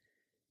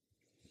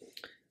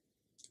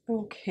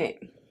 Okay,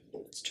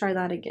 let's try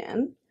that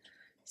again.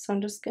 So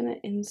I'm just going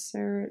to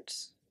insert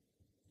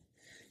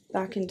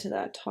back into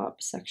that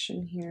top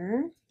section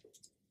here.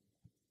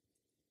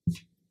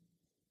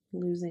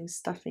 Losing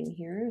stuffing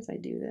here as I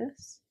do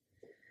this.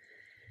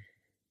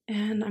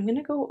 And I'm going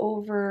to go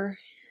over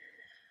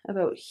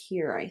about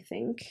here, I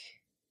think,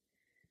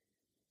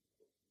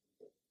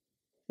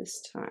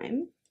 this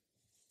time.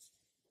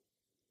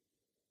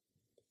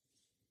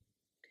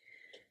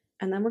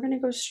 And then we're going to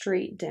go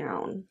straight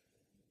down.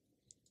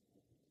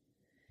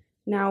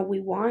 Now we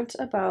want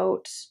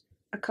about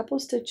a couple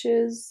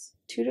stitches,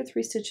 2 to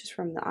 3 stitches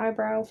from the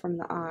eyebrow, from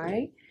the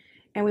eye,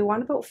 and we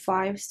want about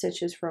 5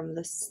 stitches from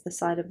the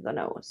side of the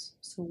nose.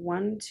 So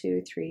 1,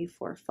 2, 3,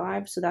 4,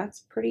 5. So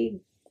that's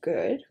pretty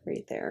good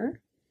right there.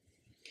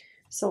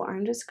 So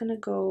I'm just going to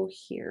go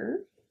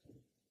here.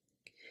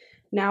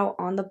 Now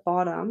on the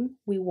bottom,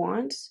 we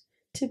want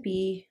to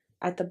be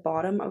at the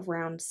bottom of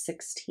round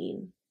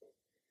 16.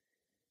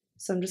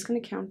 So I'm just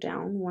going to count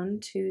down 1,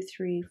 2,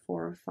 3,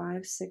 4,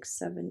 5, 6,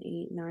 7,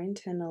 8, 9,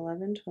 10,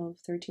 11, 12,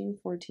 13,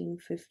 14,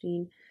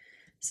 15.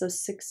 So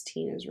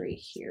 16 is right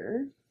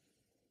here.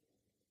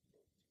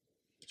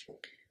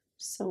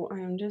 So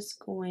I'm just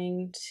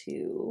going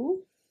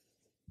to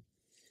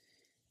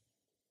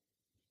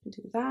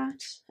do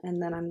that,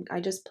 and then I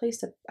just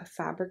placed a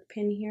fabric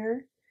pin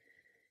here,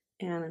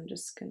 and I'm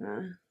just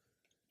gonna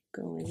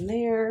go in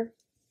there.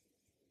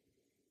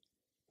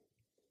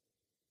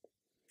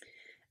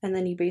 And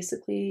then you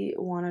basically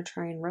want to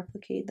try and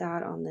replicate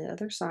that on the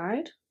other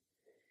side.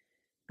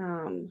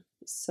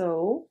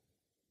 So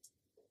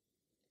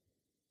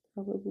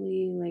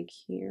probably like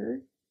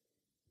here.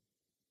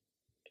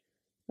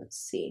 Let's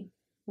see,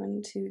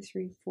 1, 2,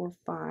 3, 4,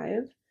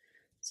 5.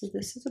 So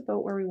this is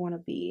about where we want to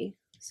be.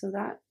 So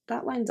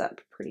that lines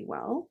up pretty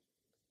well.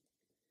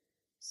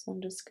 So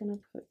I'm just gonna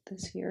put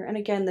this here. And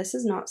again, this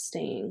is not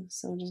staying,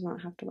 so it does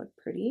not have to look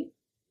pretty.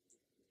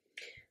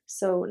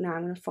 So now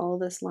I'm gonna follow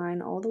this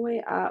line all the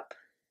way up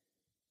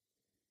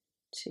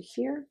to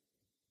here.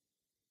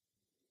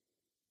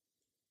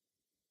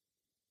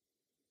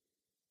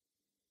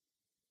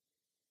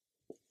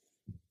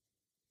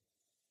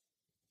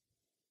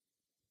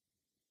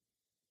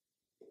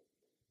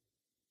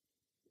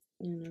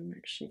 And I'm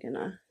actually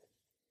gonna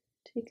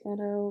take that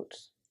out,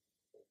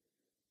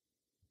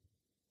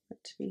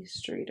 that to be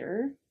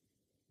straighter.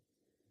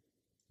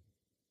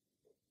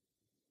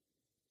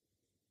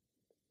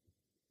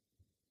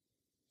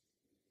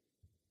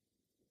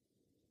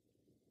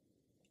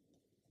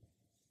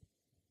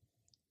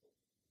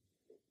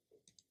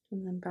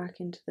 And then back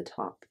into the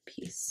top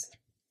piece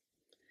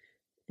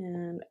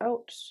and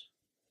out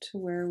to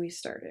where we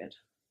started.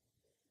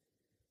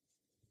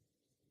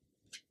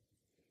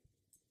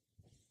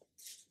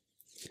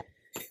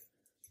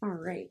 All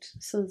right,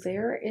 so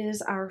there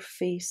is our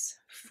face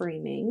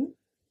framing.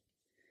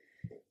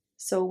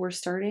 So we're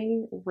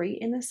starting right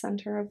in the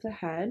center of the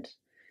head,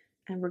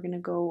 and we're going to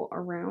go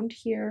around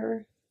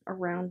here,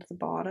 around the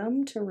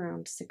bottom to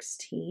around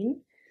 16,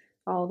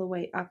 all the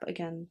way up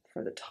again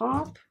for the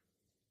top.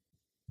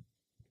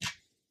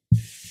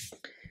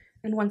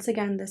 And once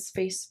again, this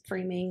face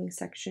framing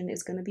section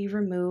is going to be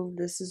removed.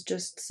 This is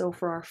just so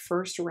for our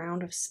first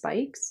round of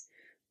spikes,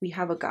 we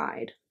have a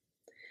guide.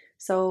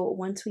 So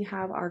once we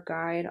have our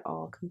guide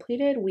all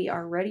completed, we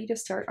are ready to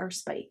start our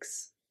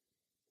spikes.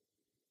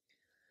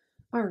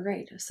 All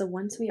right, so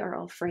once we are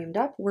all framed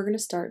up, we're going to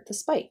start the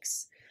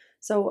spikes.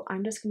 So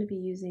I'm just going to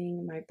be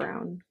using my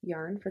brown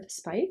yarn for the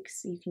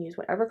spikes. You can use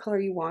whatever color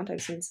you want.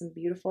 I've seen some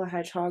beautiful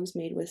hedgehogs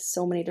made with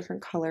so many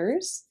different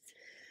colors.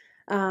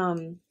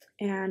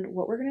 And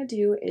what we're going to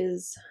do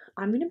is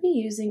I'm going to be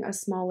using a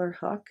smaller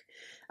hook.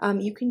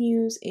 You can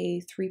use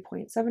a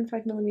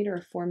 3.75 millimeter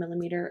or 4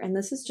 millimeter, and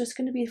this is just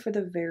going to be for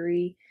the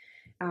very,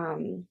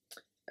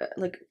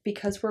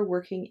 because we're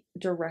working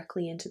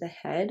directly into the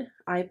head,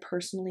 I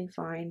personally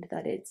find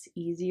that it's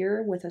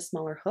easier with a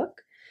smaller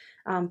hook.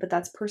 But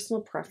that's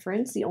personal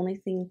preference. The only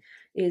thing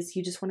is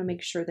you just want to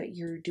make sure that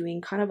you're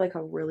doing kind of like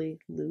a really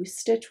loose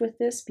stitch with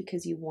this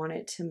because you want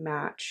it to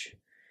match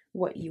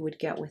what you would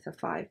get with a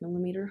 5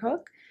 millimeter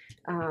hook,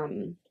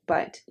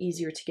 but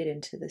easier to get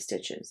into the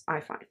stitches,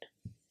 I find.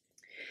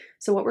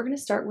 So what we're going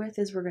to start with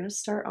is we're going to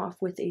start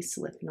off with a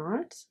slip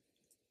knot.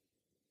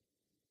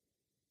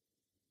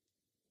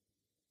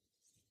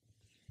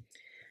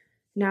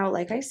 Now,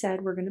 like I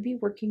said, we're going to be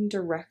working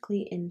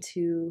directly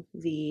into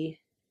the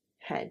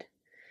head.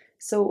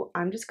 So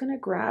I'm just going to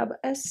grab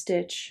a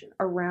stitch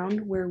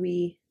around where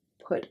we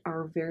put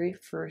our very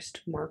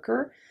first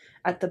marker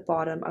at the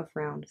bottom of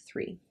round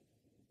 3.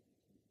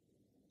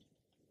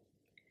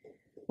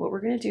 What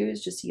we're going to do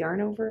is just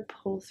yarn over,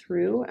 pull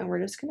through, and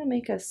we're just going to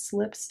make a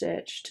slip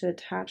stitch to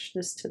attach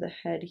this to the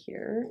head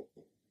here.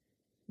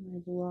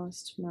 I've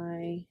lost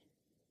my...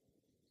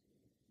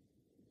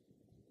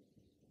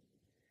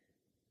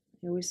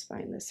 I always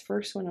find this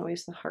first one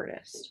always the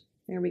hardest.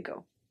 There we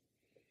go.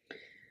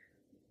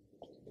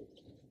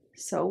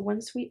 So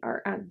once we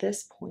are at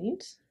this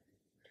point,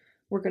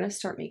 we're going to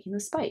start making the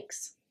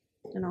spikes.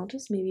 And I'll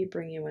just maybe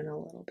bring you in a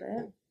little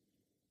bit.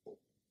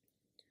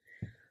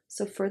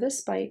 So for the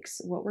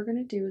spikes, what we're going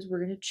to do is we're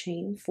going to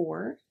chain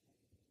 4.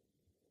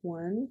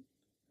 1,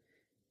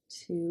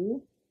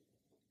 2,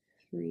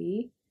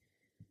 3,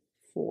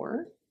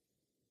 4.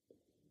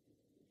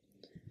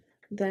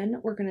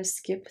 Then we're going to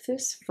skip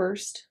this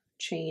first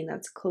chain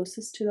that's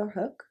closest to the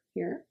hook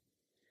here.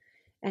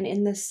 And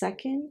in the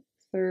second,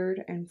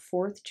 third, and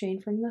fourth chain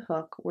from the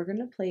hook, we're going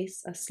to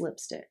place a slip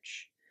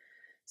stitch.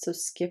 So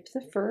skip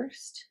the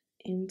first,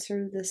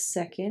 enter the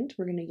second,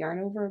 we're going to yarn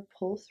over,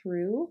 pull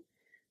through,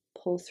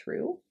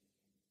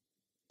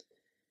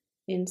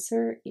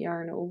 insert,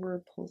 yarn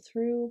over, pull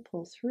through,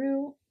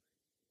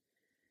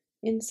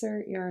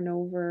 insert, yarn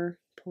over,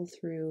 pull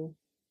through,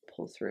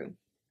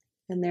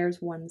 and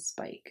there's one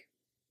spike.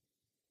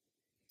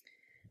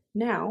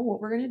 Now what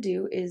we're going to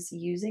do is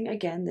using,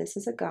 again, this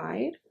is a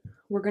guide,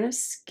 we're going to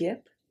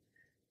skip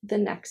the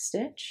next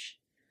stitch,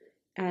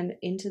 and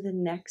into the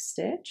next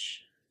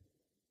stitch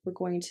we're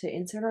going to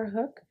insert our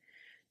hook,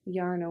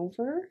 yarn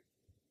over,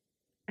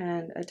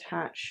 and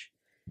attach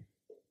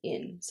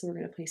in. So we're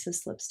going to place a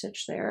slip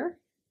stitch there,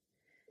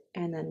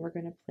 and then we're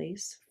going to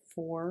place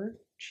 4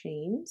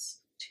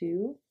 chains,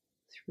 2,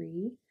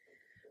 3,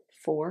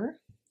 4,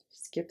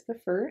 skip the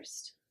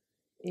first,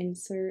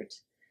 insert,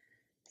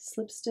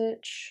 slip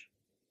stitch,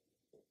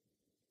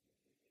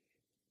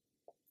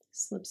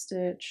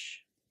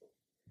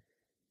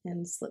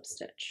 and slip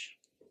stitch.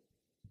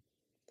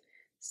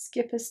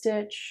 Skip a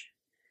stitch,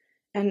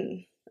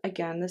 and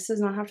again, this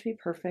does not have to be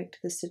perfect.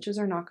 The stitches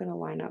are not going to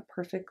line up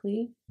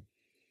perfectly,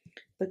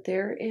 but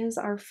there is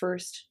our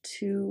first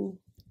 2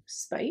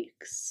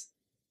 spikes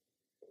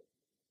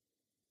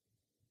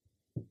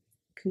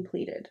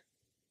completed.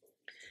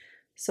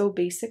 So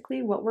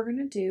basically what we're going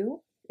to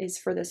do is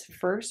for this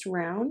first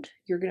round,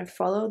 you're going to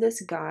follow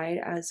this guide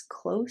as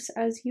close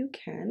as you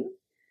can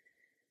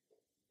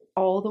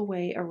all the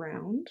way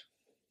around,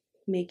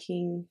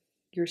 making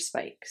your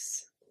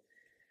spikes.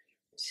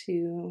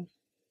 2,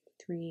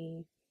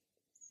 3,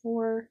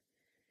 4,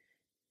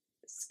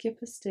 skip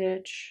a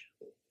stitch,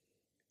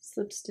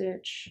 slip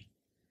stitch,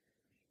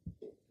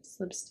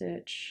 slip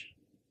stitch,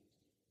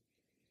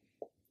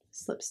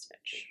 slip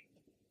stitch.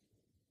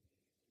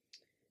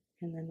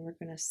 And then we're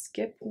going to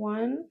skip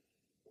one,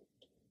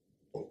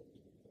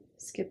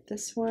 skip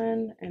this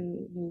one,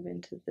 and move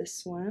into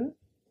this one.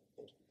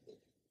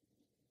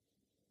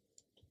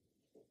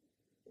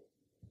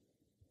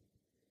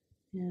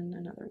 And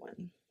another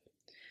one.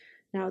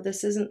 Now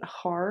this isn't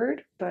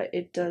hard, but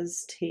it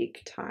does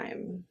take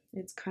time.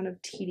 It's kind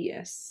of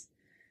tedious,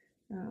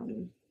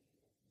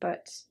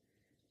 but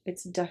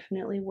it's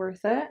definitely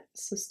worth it,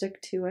 so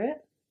stick to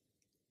it.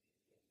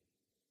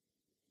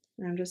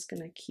 And I'm just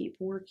going to keep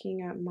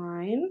working at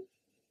mine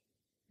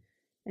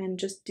and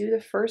just do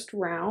the first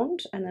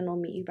round, and then I'll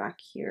meet you back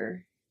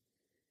here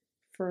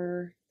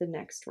for the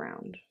next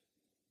round.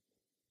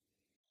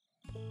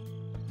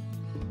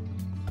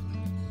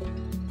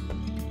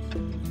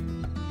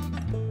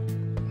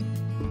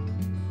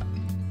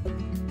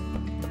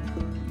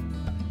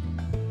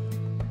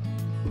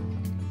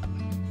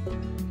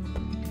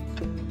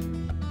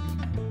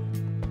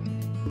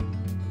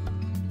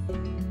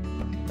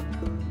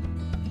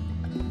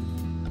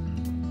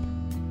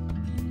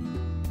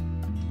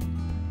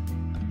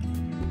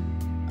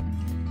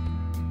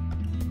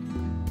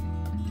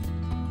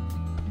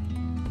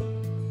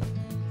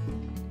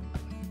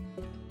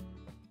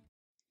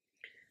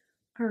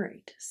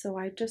 Alright, so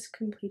I've just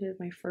completed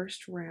my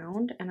first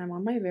round and I'm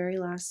on my very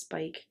last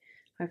spike.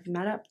 I've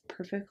met up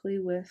perfectly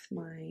with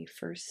my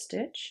first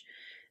stitch.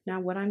 Now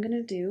what I'm going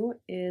to do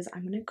is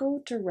I'm going to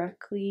go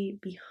directly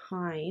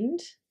behind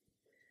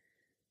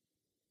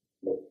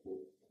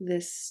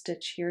this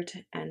stitch here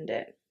to end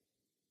it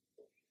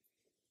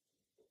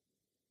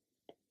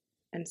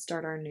and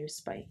start our new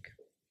spike.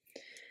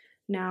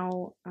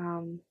 Now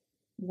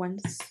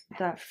once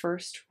that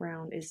first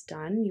round is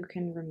done, you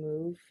can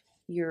remove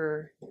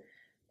your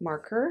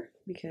marker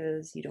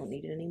because you don't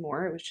need it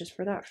anymore. It was just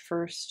for that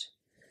first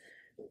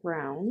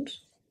round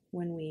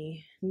when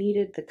we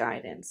needed the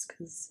guidance,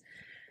 because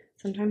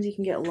sometimes you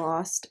can get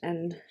lost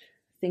and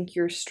think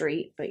you're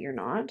straight but you're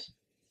not.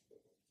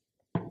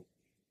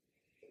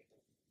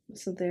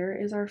 So there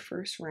is our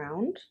first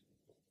round.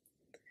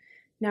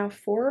 Now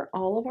for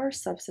all of our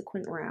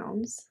subsequent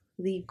rounds,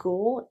 the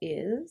goal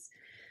is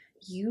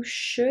you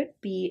should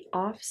be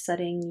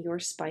offsetting your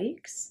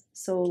spikes.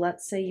 So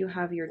let's say you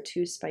have your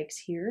 2 spikes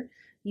here.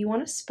 You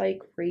want to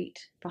spike right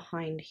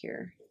behind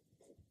here.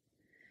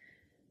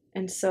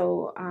 And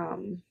so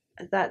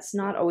that's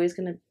not always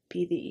going to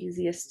be the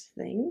easiest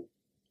thing.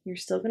 You're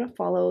still going to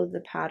follow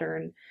the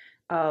pattern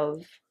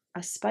of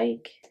a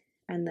spike,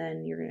 and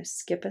then you're going to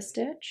skip a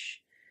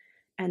stitch,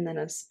 and then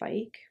a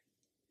spike.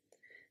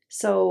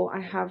 So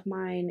I have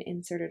mine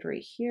inserted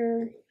right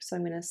here. So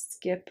I'm going to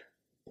skip,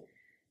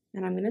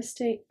 and I'm going to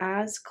stay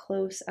as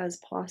close as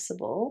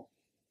possible.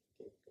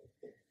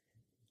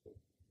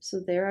 So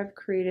there I've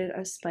created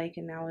a spike,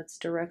 and now it's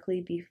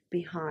directly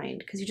behind,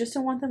 because you just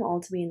don't want them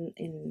all to be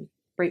in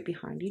right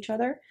behind each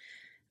other,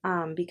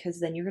 because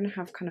then you're going to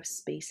have kind of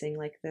spacing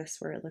like this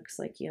where it looks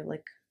like you have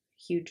like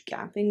huge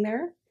gapping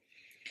there.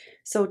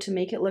 So to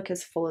make it look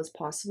as full as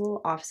possible,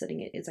 offsetting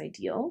it is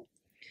ideal.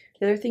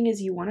 The other thing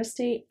is you want to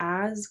stay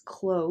as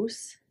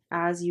close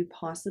as you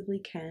possibly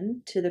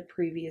can to the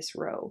previous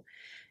row.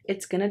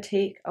 It's going to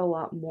take a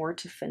lot more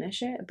to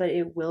finish it, but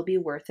it will be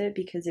worth it,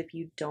 because if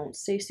you don't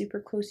stay super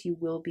close, you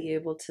will be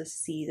able to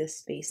see the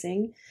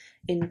spacing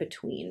in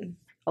between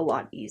a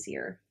lot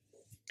easier.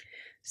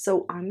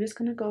 So I'm just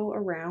going to go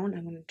around.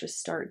 I'm going to just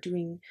start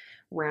doing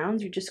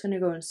rounds. You're just going to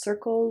go in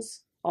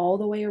circles all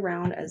the way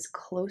around as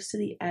close to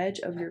the edge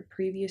of your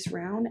previous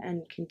round,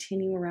 and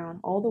continue around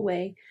all the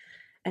way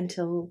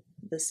until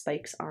the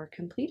spikes are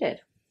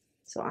completed.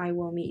 So I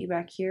will meet you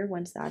back here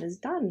once that is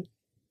done.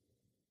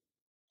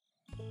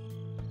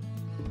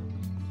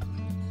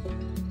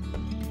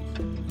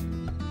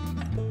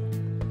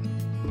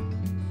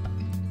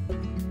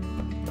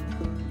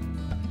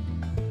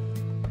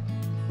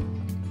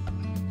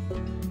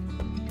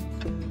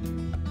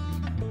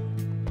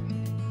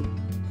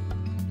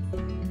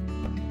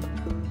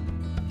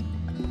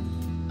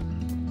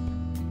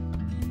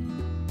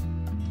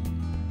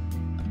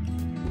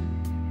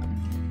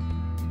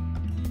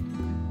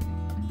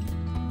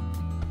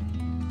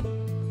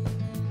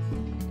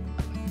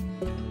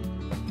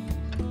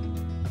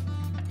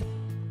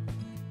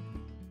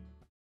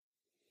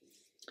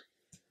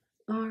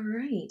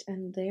 Alright,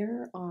 and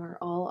there are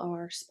all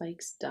our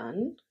spikes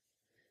done.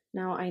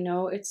 Now I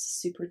know it's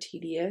super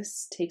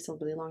tedious, takes a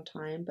really long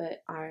time,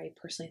 but I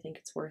personally think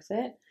it's worth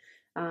it.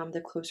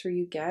 The closer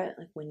you get,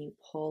 like when you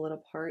pull it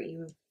apart,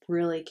 you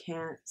really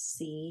can't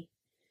see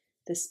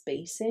the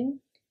spacing,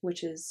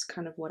 which is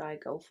kind of what I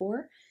go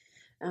for.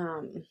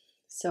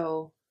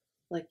 So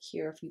like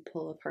here, if you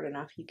pull apart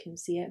enough, you can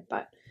see it,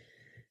 but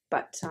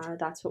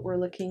that's what we're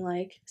looking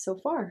like so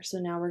far. So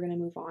now we're going to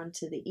move on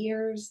to the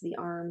ears, the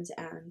arms,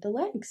 and the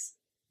legs.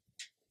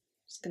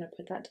 Just going to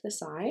put that to the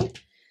side,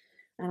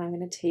 and I'm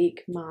going to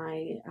take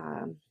my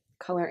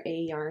color A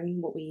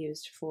yarn, what we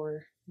used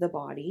for the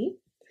body,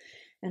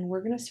 and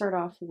we're going to start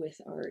off with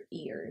our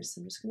ears.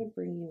 I'm just going to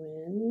bring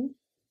you in.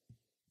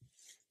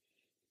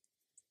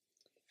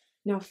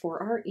 Now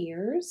for our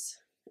ears,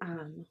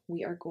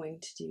 we are going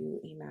to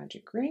do a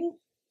magic ring.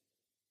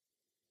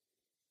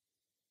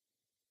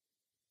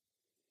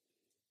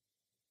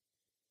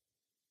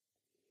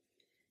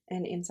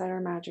 And inside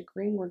our magic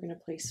ring, we're going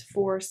to place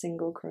 4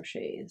 single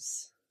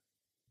crochets.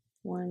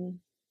 1,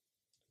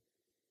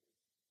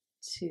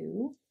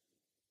 2,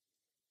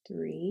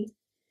 3,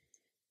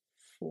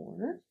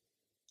 4.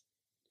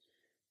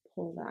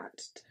 Pull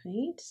that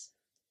tight.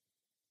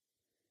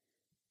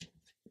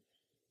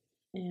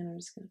 And I'm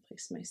just going to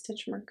place my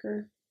stitch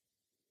marker.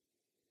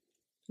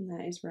 And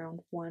that is round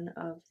 1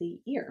 of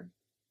the ear.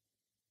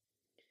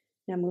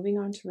 Now moving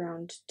on to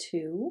round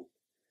 2,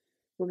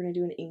 we're going to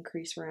do an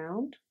increase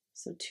round.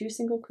 So 2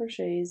 single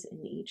crochets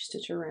in each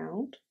stitch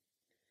around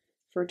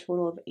for a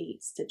total of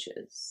 8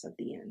 stitches at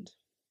the end.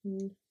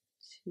 1,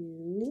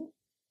 2,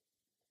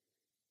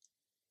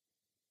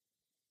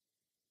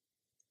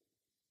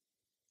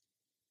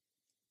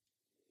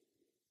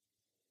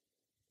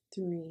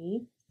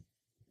 3,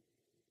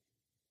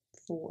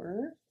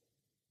 4,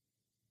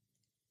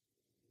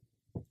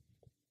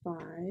 5,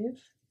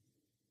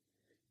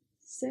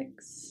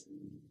 6,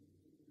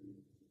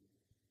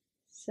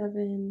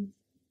 7,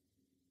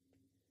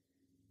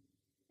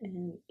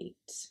 and 8.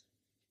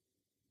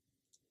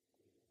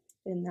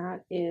 And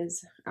that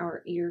is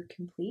our ear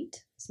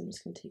complete. So I'm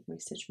just going to take my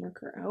stitch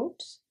marker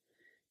out.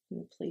 I'm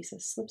going to place a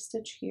slip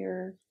stitch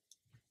here.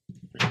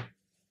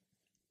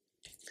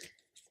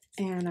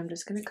 And I'm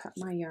just going to cut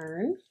my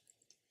yarn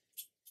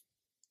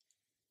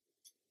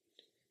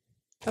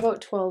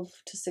about 12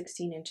 to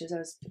 16 inches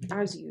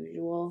as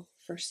usual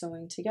for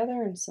sewing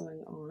together and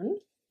sewing on.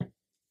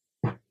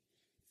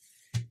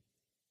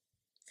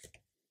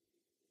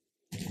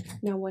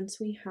 Now once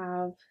we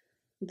have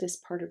this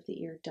part of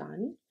the ear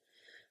done,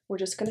 we're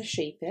just going to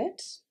shape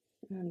it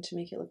to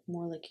make it look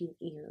more like an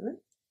ear.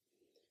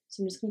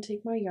 So I'm just going to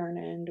take my yarn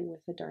end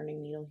with a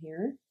darning needle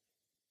here.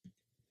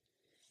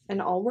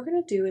 And all we're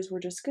going to do is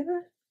we're just going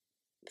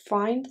to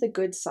find the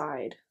good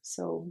side.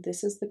 So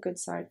this is the good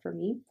side for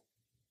me.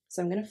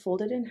 So I'm going to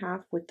fold it in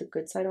half with the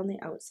good side on the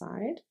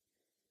outside.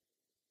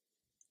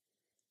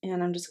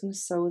 And I'm just going to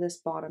sew this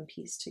bottom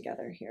piece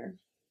together here.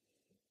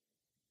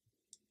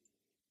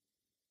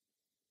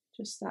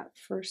 Just that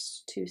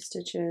first 2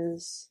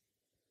 stitches.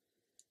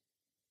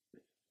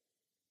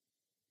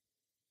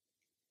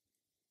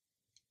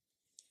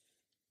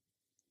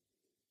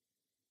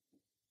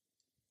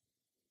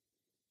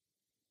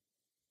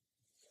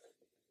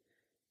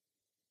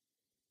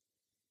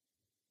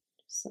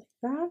 Just like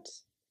that.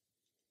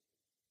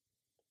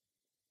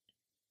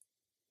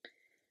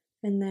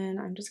 And then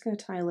I'm just going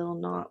to tie a little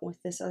knot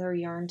with this other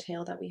yarn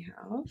tail that we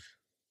have,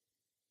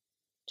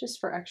 just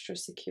for extra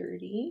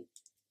security.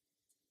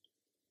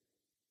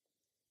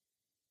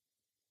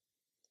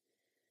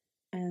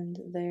 And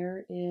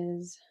there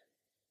is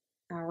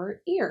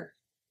our ear.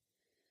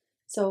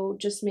 So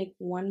just make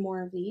 1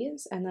 more of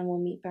these and then we'll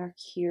meet back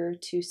here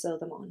to sew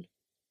them on.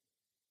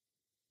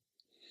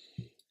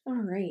 All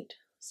right,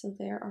 so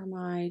there are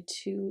my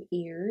 2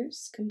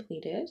 ears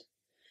completed.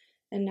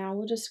 And now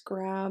we'll just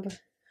grab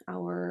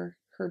our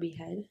Herbie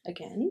head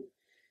again.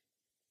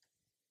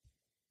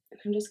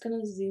 I'm just going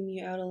to zoom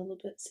you out a little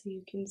bit so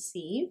you can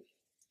see.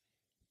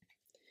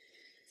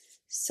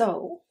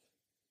 So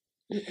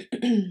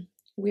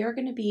we are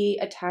going to be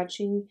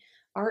attaching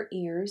our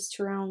ears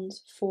to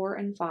rounds 4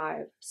 and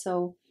 5.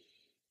 So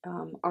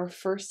our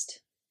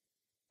first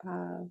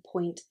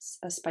point,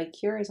 a spike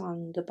here, is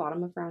on the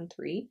bottom of round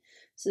 3.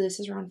 So this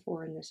is round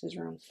 4 and this is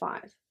round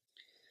 5.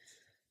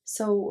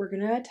 So we're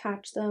going to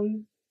attach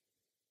them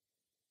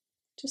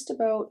just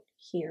about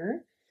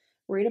here,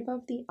 right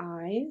above the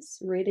eyes,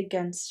 right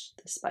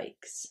against the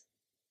spikes,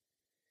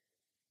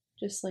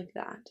 just like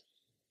that.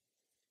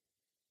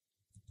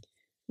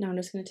 Now I'm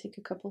just going to take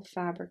a couple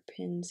fabric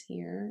pins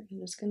here. I'm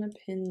just going to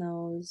pin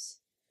those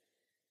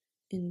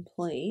in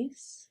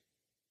place.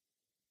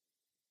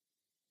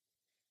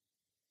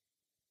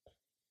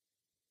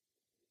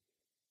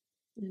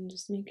 And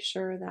just make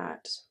sure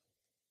that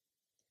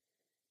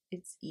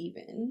it's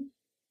even.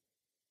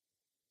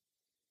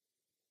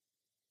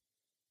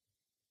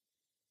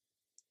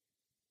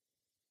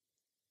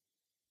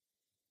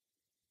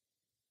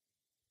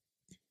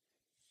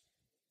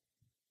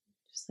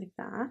 Just like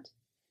that.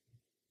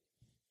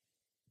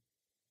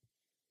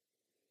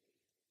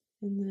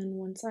 And then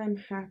once I'm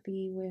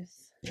happy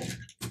with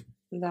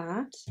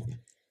that,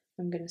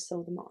 I'm going to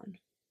sew them on.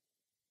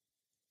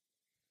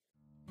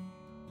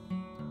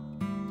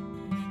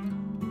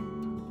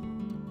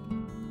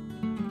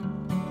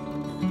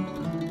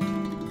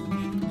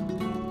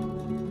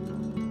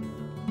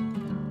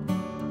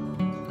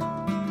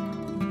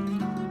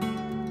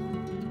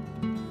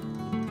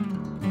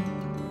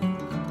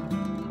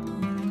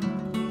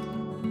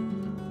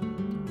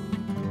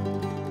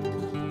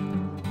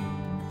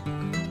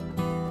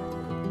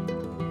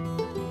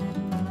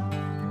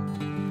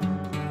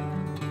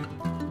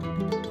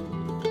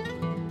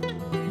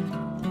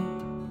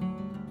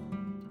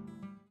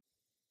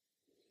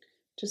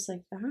 Just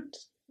like that,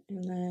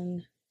 and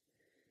then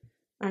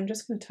I'm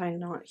just going to tie a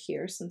knot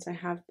here since I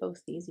have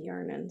both these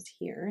yarn ends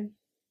here.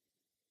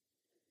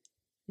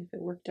 If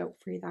it worked out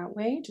for you that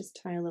way, just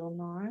tie a little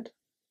knot.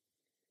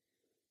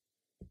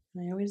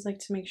 And I always like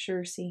to make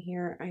sure, see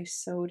here, I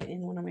sewed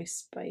in one of my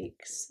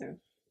spikes, so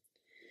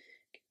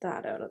get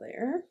that out of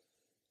there.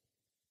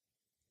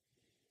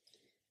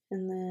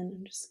 And then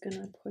I'm just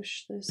going to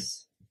push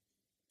this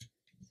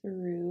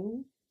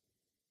through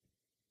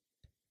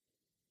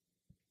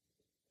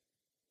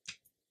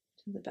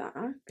to the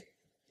back.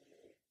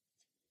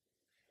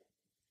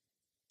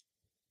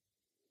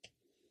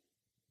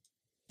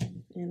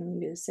 And I'm going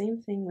to do the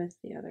same thing with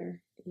the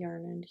other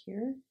yarn end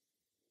here.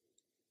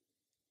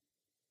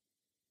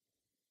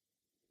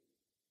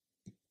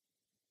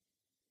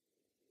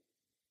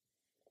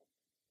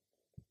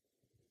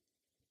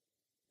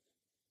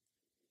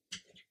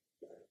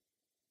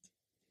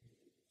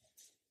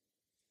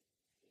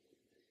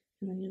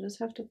 And then you just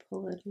have to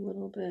pull it a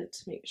little bit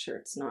to make sure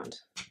it's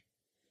not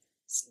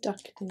stuck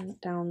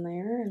down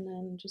there. And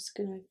then I'm just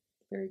going to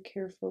very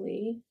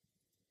carefully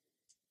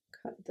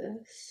cut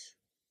this.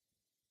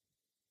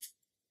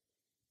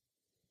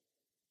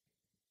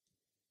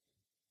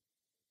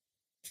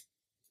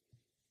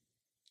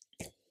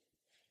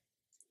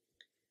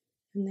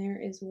 And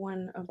there is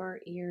one of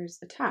our ears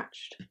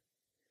attached.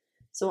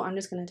 So I'm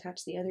just going to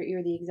attach the other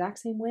ear the exact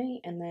same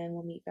way, and then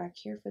we'll meet back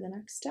here for the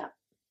next step.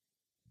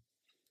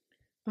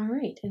 All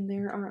right, and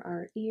there are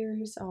our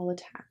ears all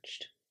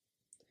attached.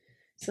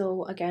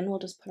 So again, we'll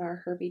just put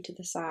our Herbie to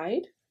the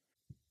side.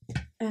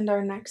 And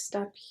our next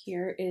step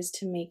here is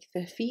to make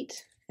the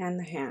feet and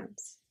the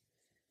hands.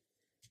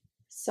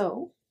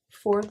 So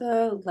for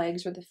the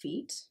legs or the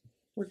feet,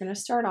 we're going to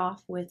start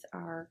off with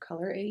our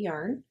color A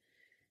yarn.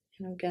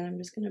 And again, I'm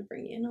just going to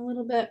bring in a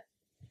little bit.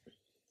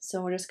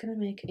 So we're just going to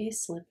make a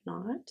slip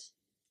knot.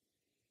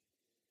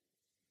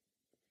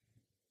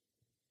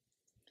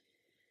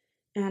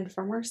 And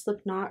from our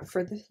slip knot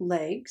for the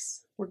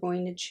legs, we're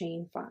going to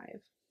chain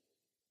 5.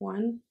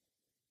 1,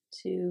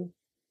 2,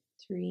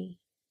 3,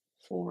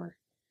 4,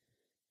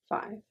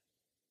 5.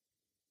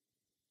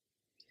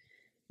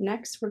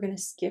 Next, we're going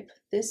to skip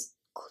this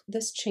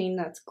chain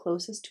that's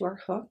closest to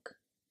our hook,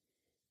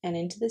 and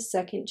into the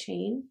second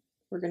chain,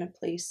 we're going to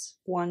place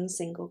 1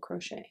 single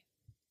crochet.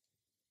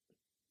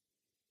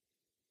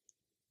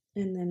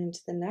 And then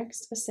into the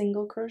next, a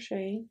single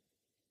crochet,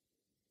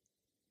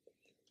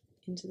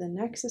 into the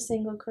next, a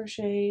single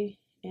crochet,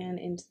 and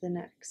into the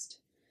next.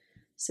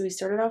 So we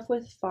started off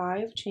with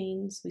 5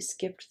 chains, we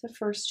skipped the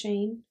first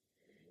chain,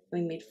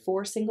 we made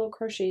 4 single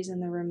crochets in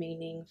the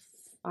remaining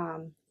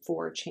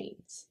 4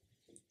 chains.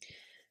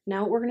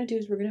 Now what we're going to do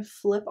is we're going to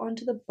flip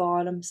onto the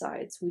bottom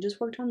side. So we just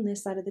worked on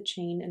this side of the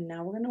chain, and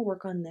now we're going to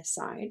work on this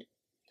side.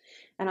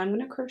 And I'm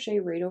going to crochet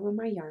right over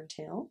my yarn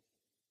tail.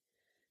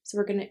 So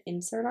we're going to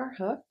insert our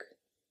hook,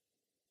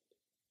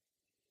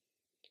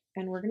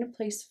 and we're going to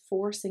place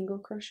 4 single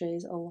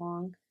crochets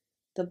along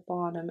the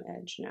bottom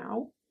edge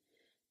now,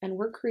 and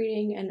we're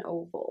creating an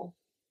oval.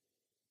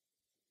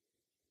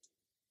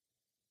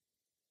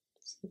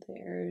 So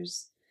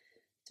there's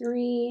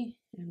 3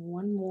 and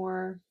 1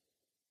 more,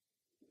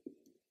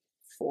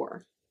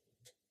 4.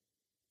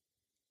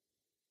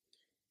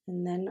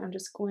 And then I'm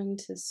just going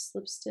to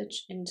slip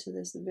stitch into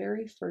this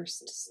very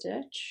first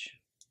stitch,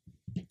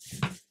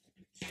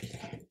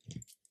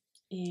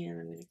 and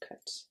I'm going to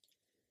cut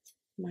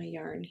my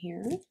yarn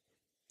here,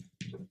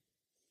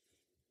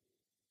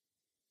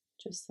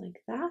 just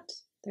like that.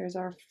 There's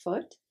our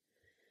foot,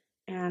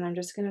 and I'm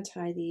just going to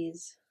tie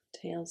these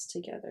tails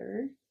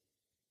together.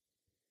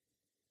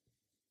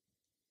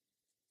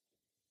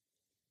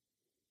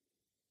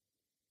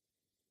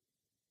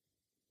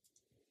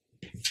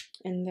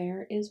 And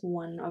there is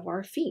one of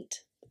our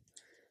feet.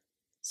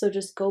 So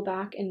just go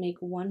back and make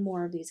 1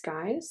 more of these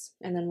guys,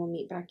 and then we'll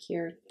meet back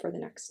here for the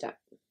next step.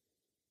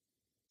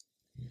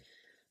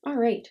 All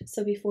right,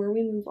 so before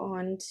we move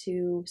on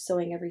to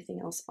sewing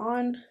everything else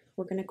on,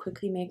 we're going to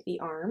quickly make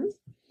the arm.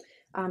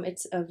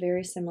 It's a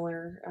very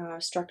similar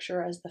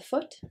structure as the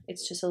foot,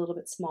 it's just a little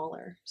bit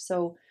smaller.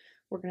 So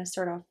we're going to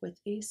start off with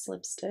a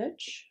slip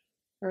stitch,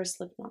 or a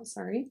slip knot,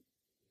 sorry,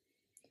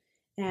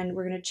 and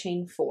we're going to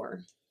chain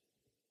 4.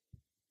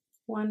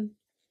 1,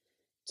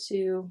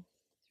 2,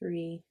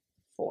 3,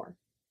 4.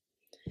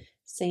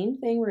 Same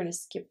thing, we're going to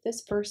skip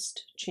this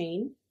first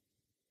chain.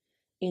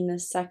 In the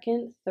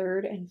second,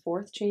 third, and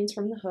fourth chains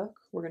from the hook,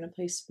 we're going to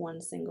place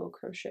 1 single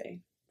crochet.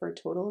 for a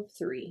total of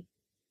 3.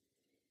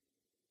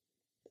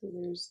 So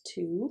there's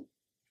 2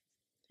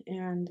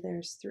 and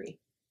there's 3.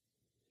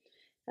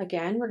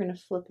 Again, we're going to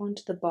flip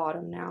onto the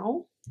bottom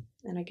now,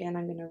 and again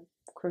I'm going to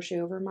crochet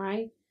over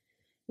my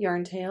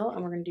yarn tail,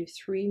 and we're going to do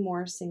 3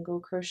 more single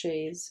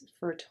crochets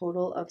for a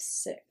total of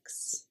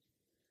 6.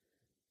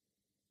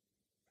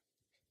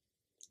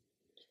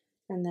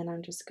 And then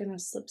I'm just going to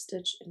slip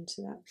stitch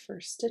into that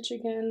first stitch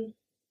again.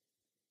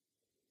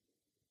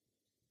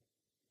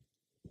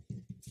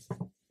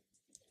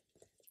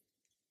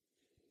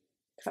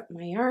 Cut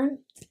my yarn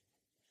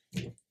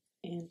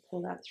and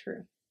pull that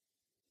through.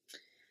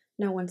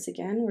 Now once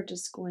again, we're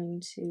just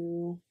going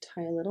to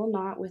tie a little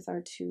knot with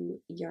our 2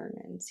 yarn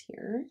ends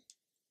here,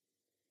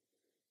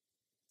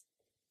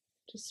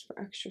 just for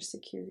extra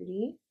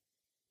security.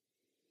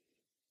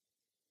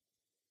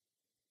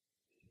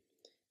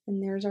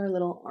 And there's our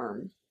little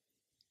arm.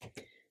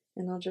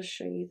 And I'll just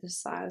show you the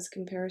size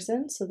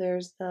comparison. So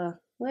there's the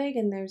leg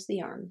and there's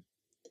the arm.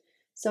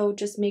 So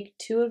just make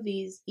 2 of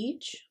these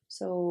each.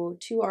 So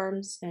 2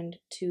 arms and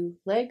 2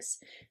 legs,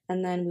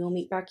 and then we'll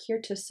meet back here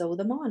to sew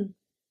them on.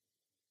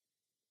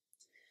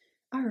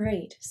 All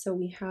right, so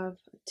we have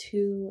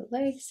 2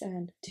 legs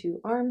and 2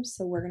 arms,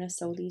 so we're gonna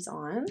sew these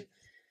on.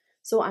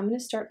 So I'm gonna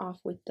start off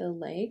with the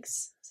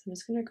legs. So I'm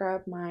just gonna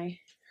grab my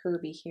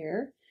Herbie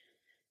here,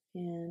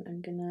 and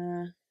I'm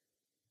gonna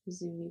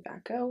zoom you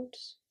back out.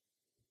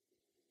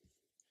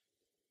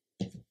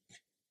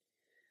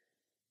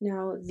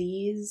 Now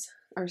these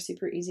are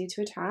super easy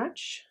to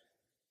attach.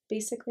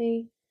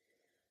 Basically,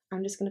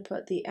 I'm just going to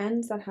put the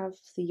ends that have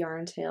the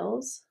yarn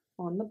tails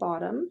on the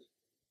bottom,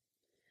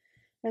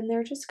 and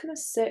they're just going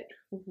to sit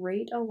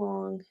right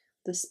along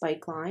the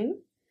spike line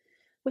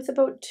with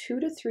about 2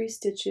 to 3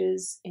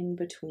 stitches in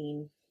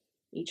between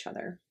each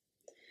other.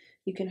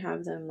 You can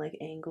have them like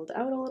angled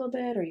out a little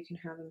bit, or you can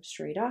have them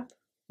straight up,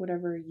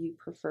 whatever you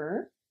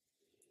prefer.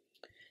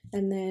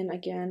 And then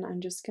again,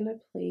 I'm just going to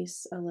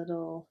place a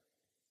little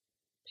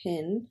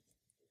pin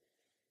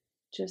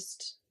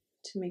just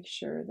to make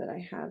sure that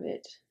I have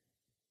it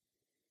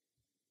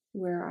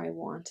where I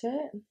want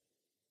it.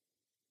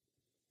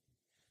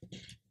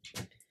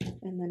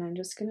 And then I'm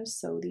just going to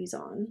sew these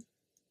on.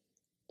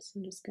 So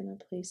I'm just going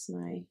to place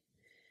my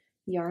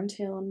yarn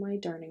tail on my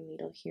darning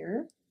needle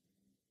here,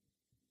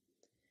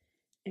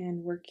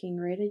 and working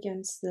right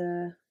against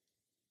the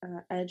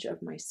edge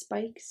of my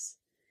spikes,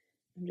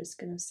 I'm just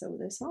going to sew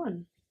this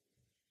on.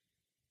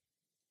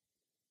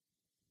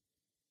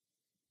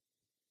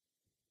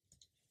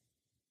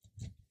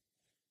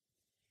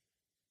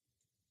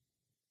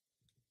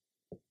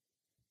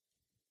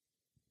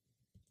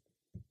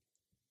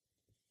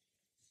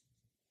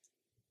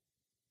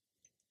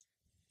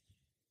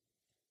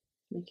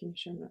 Making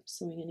sure I'm not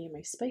sewing any of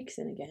my spikes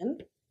in again.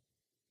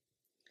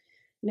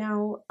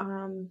 Now,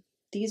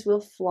 these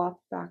will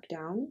flop back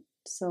down,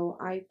 so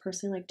I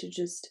personally like to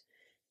just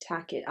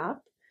tack it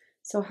up.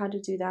 So how to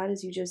do that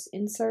is you just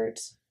insert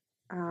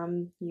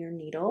your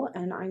needle,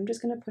 and I'm just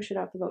going to push it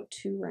up about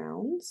 2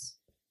 rounds.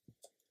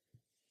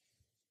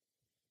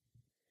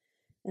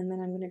 And then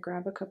I'm going to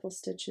grab a couple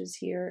stitches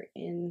here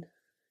in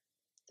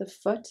the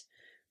foot,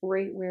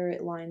 right where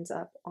it lines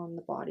up on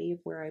the body of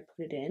where I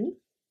put it in.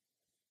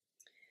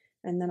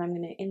 And then I'm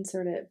going to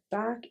insert it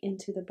back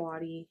into the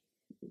body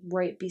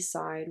right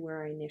beside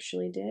where I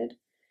initially did,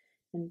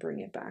 and bring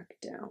it back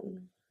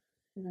down.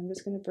 And I'm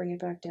just going to bring it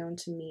back down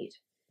to meet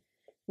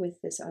with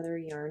this other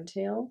yarn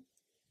tail.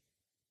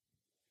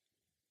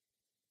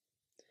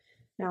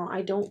 Now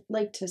I don't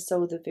like to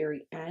sew the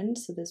very end,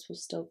 so this will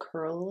still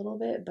curl a little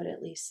bit, but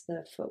at least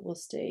the foot will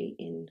stay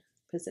in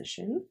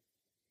position.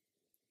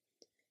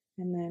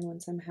 And then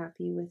once I'm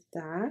happy with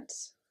that,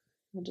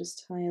 I'll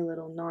just tie a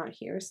little knot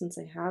here since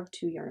I have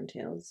 2 yarn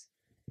tails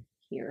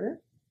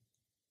here.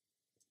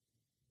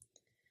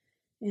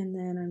 And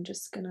then I'm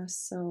just gonna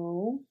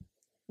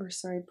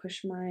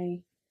push my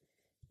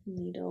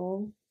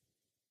needle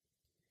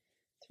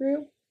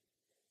through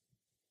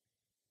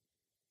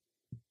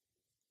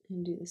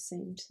and do the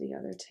same to the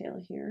other tail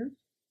here.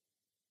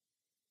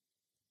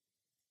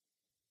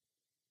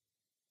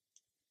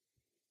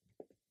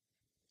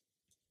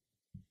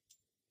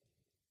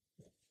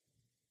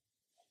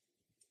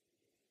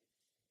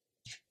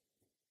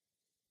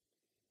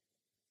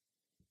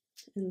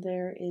 And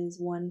there is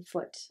 1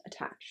 foot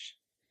attached.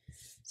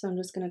 So I'm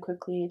just going to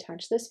quickly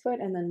attach this foot,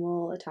 and then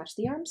we'll attach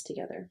the arms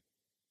together.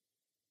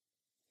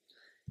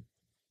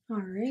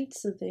 Alright,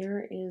 so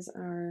there is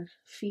our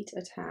feet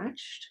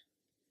attached.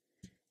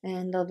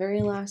 And the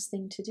very last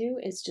thing to do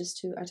is just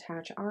to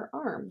attach our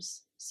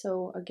arms.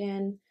 So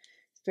again,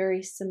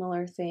 very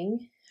similar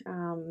thing.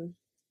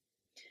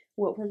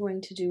 What we're going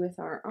to do with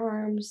our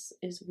arms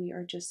is we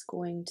are just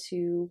going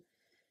to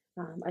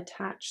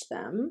attach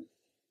them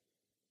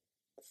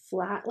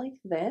flat like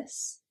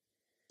this,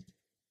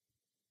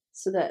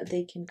 so that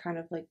they can kind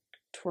of like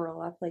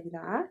twirl up like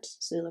that,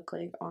 so they look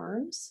like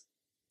arms.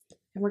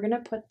 And we're going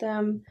to put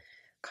them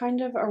kind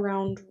of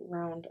around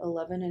round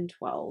 11 and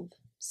 12.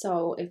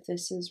 So if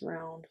this is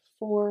round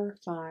 4,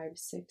 5,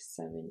 6,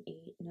 7, 8,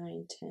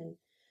 9, 10,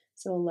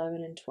 So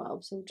 11 and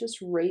 12, so just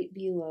right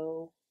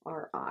below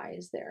our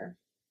eyes there.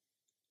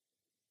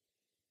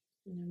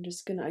 And I'm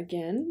just gonna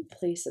again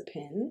place a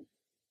pin.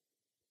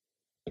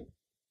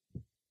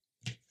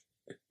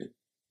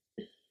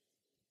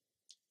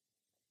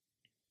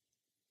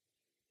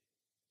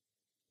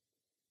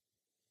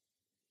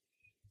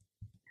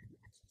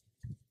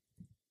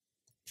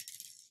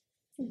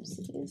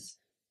 Oopsies.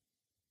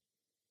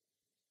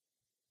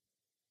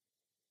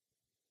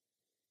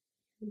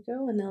 There we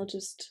go, and they'll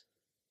just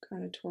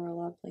kind of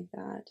twirl up like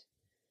that.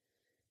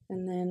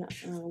 And then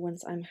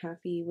once I'm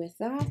happy with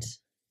that,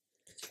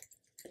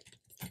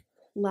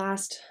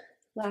 last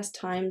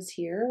times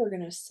here, we're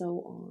gonna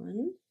sew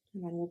on,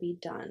 and then we'll be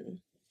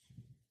done.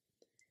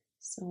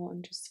 So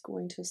I'm just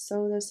going to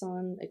sew this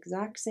on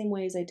exact same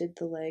way as I did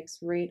the legs,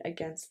 right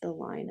against the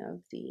line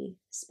of the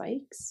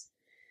spikes,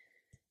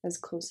 as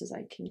close as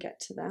I can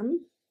get to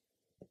them.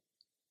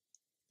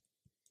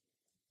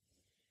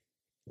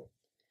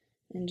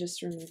 And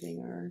just removing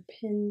our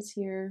pins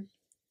here,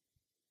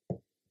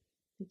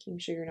 making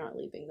sure you're not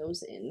leaving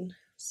those in,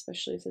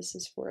 especially if this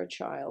is for a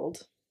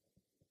child.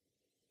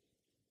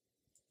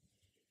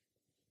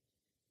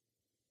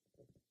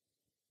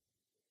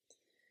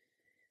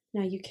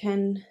 Now you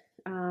can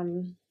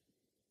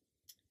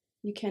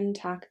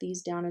tack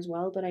these down as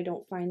well, but I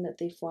don't find that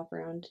they flop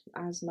around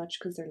as much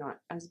because they're not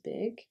as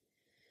big.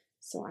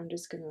 So I'm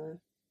just gonna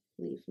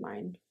leave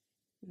mine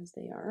as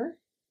they are.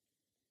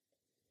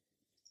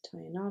 Tie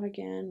a knot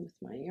again with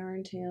my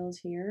yarn tails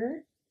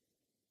here.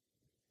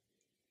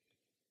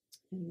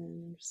 And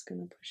then I'm just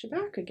gonna push it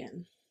back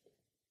again.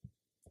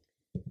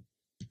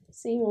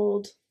 Same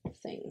old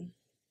thing.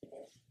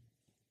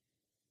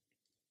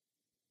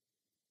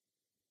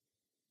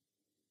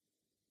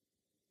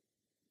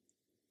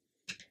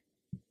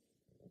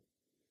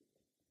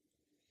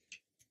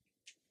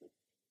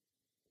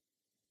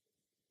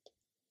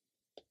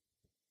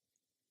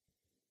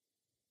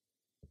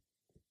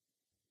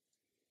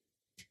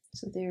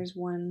 So there's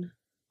one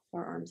of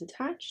our arms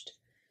attached,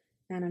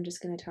 and I'm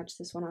just going to attach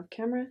this one off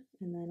camera,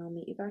 and then I'll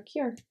meet you back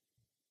here.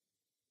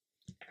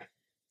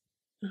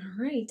 All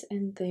right,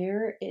 and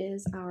there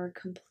is our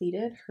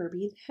completed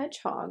Herbie the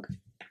Hedgehog.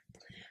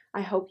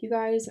 I hope you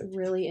guys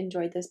really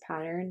enjoyed this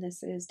pattern.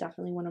 This is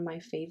definitely one of my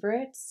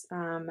favorites,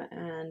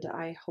 and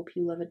I hope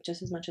you love it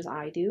just as much as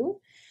I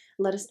do.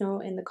 Let us know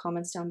in the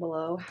comments down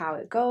below how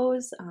it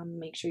goes.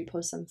 Make sure you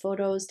post some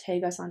photos,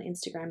 tag us on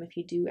Instagram if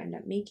you do end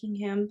up making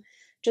him,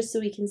 just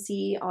so we can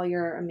see all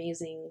your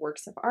amazing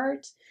works of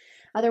art.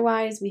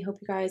 Otherwise, we hope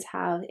you guys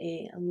have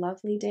a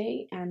lovely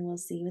day, and we'll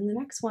see you in the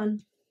next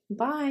one.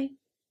 Bye!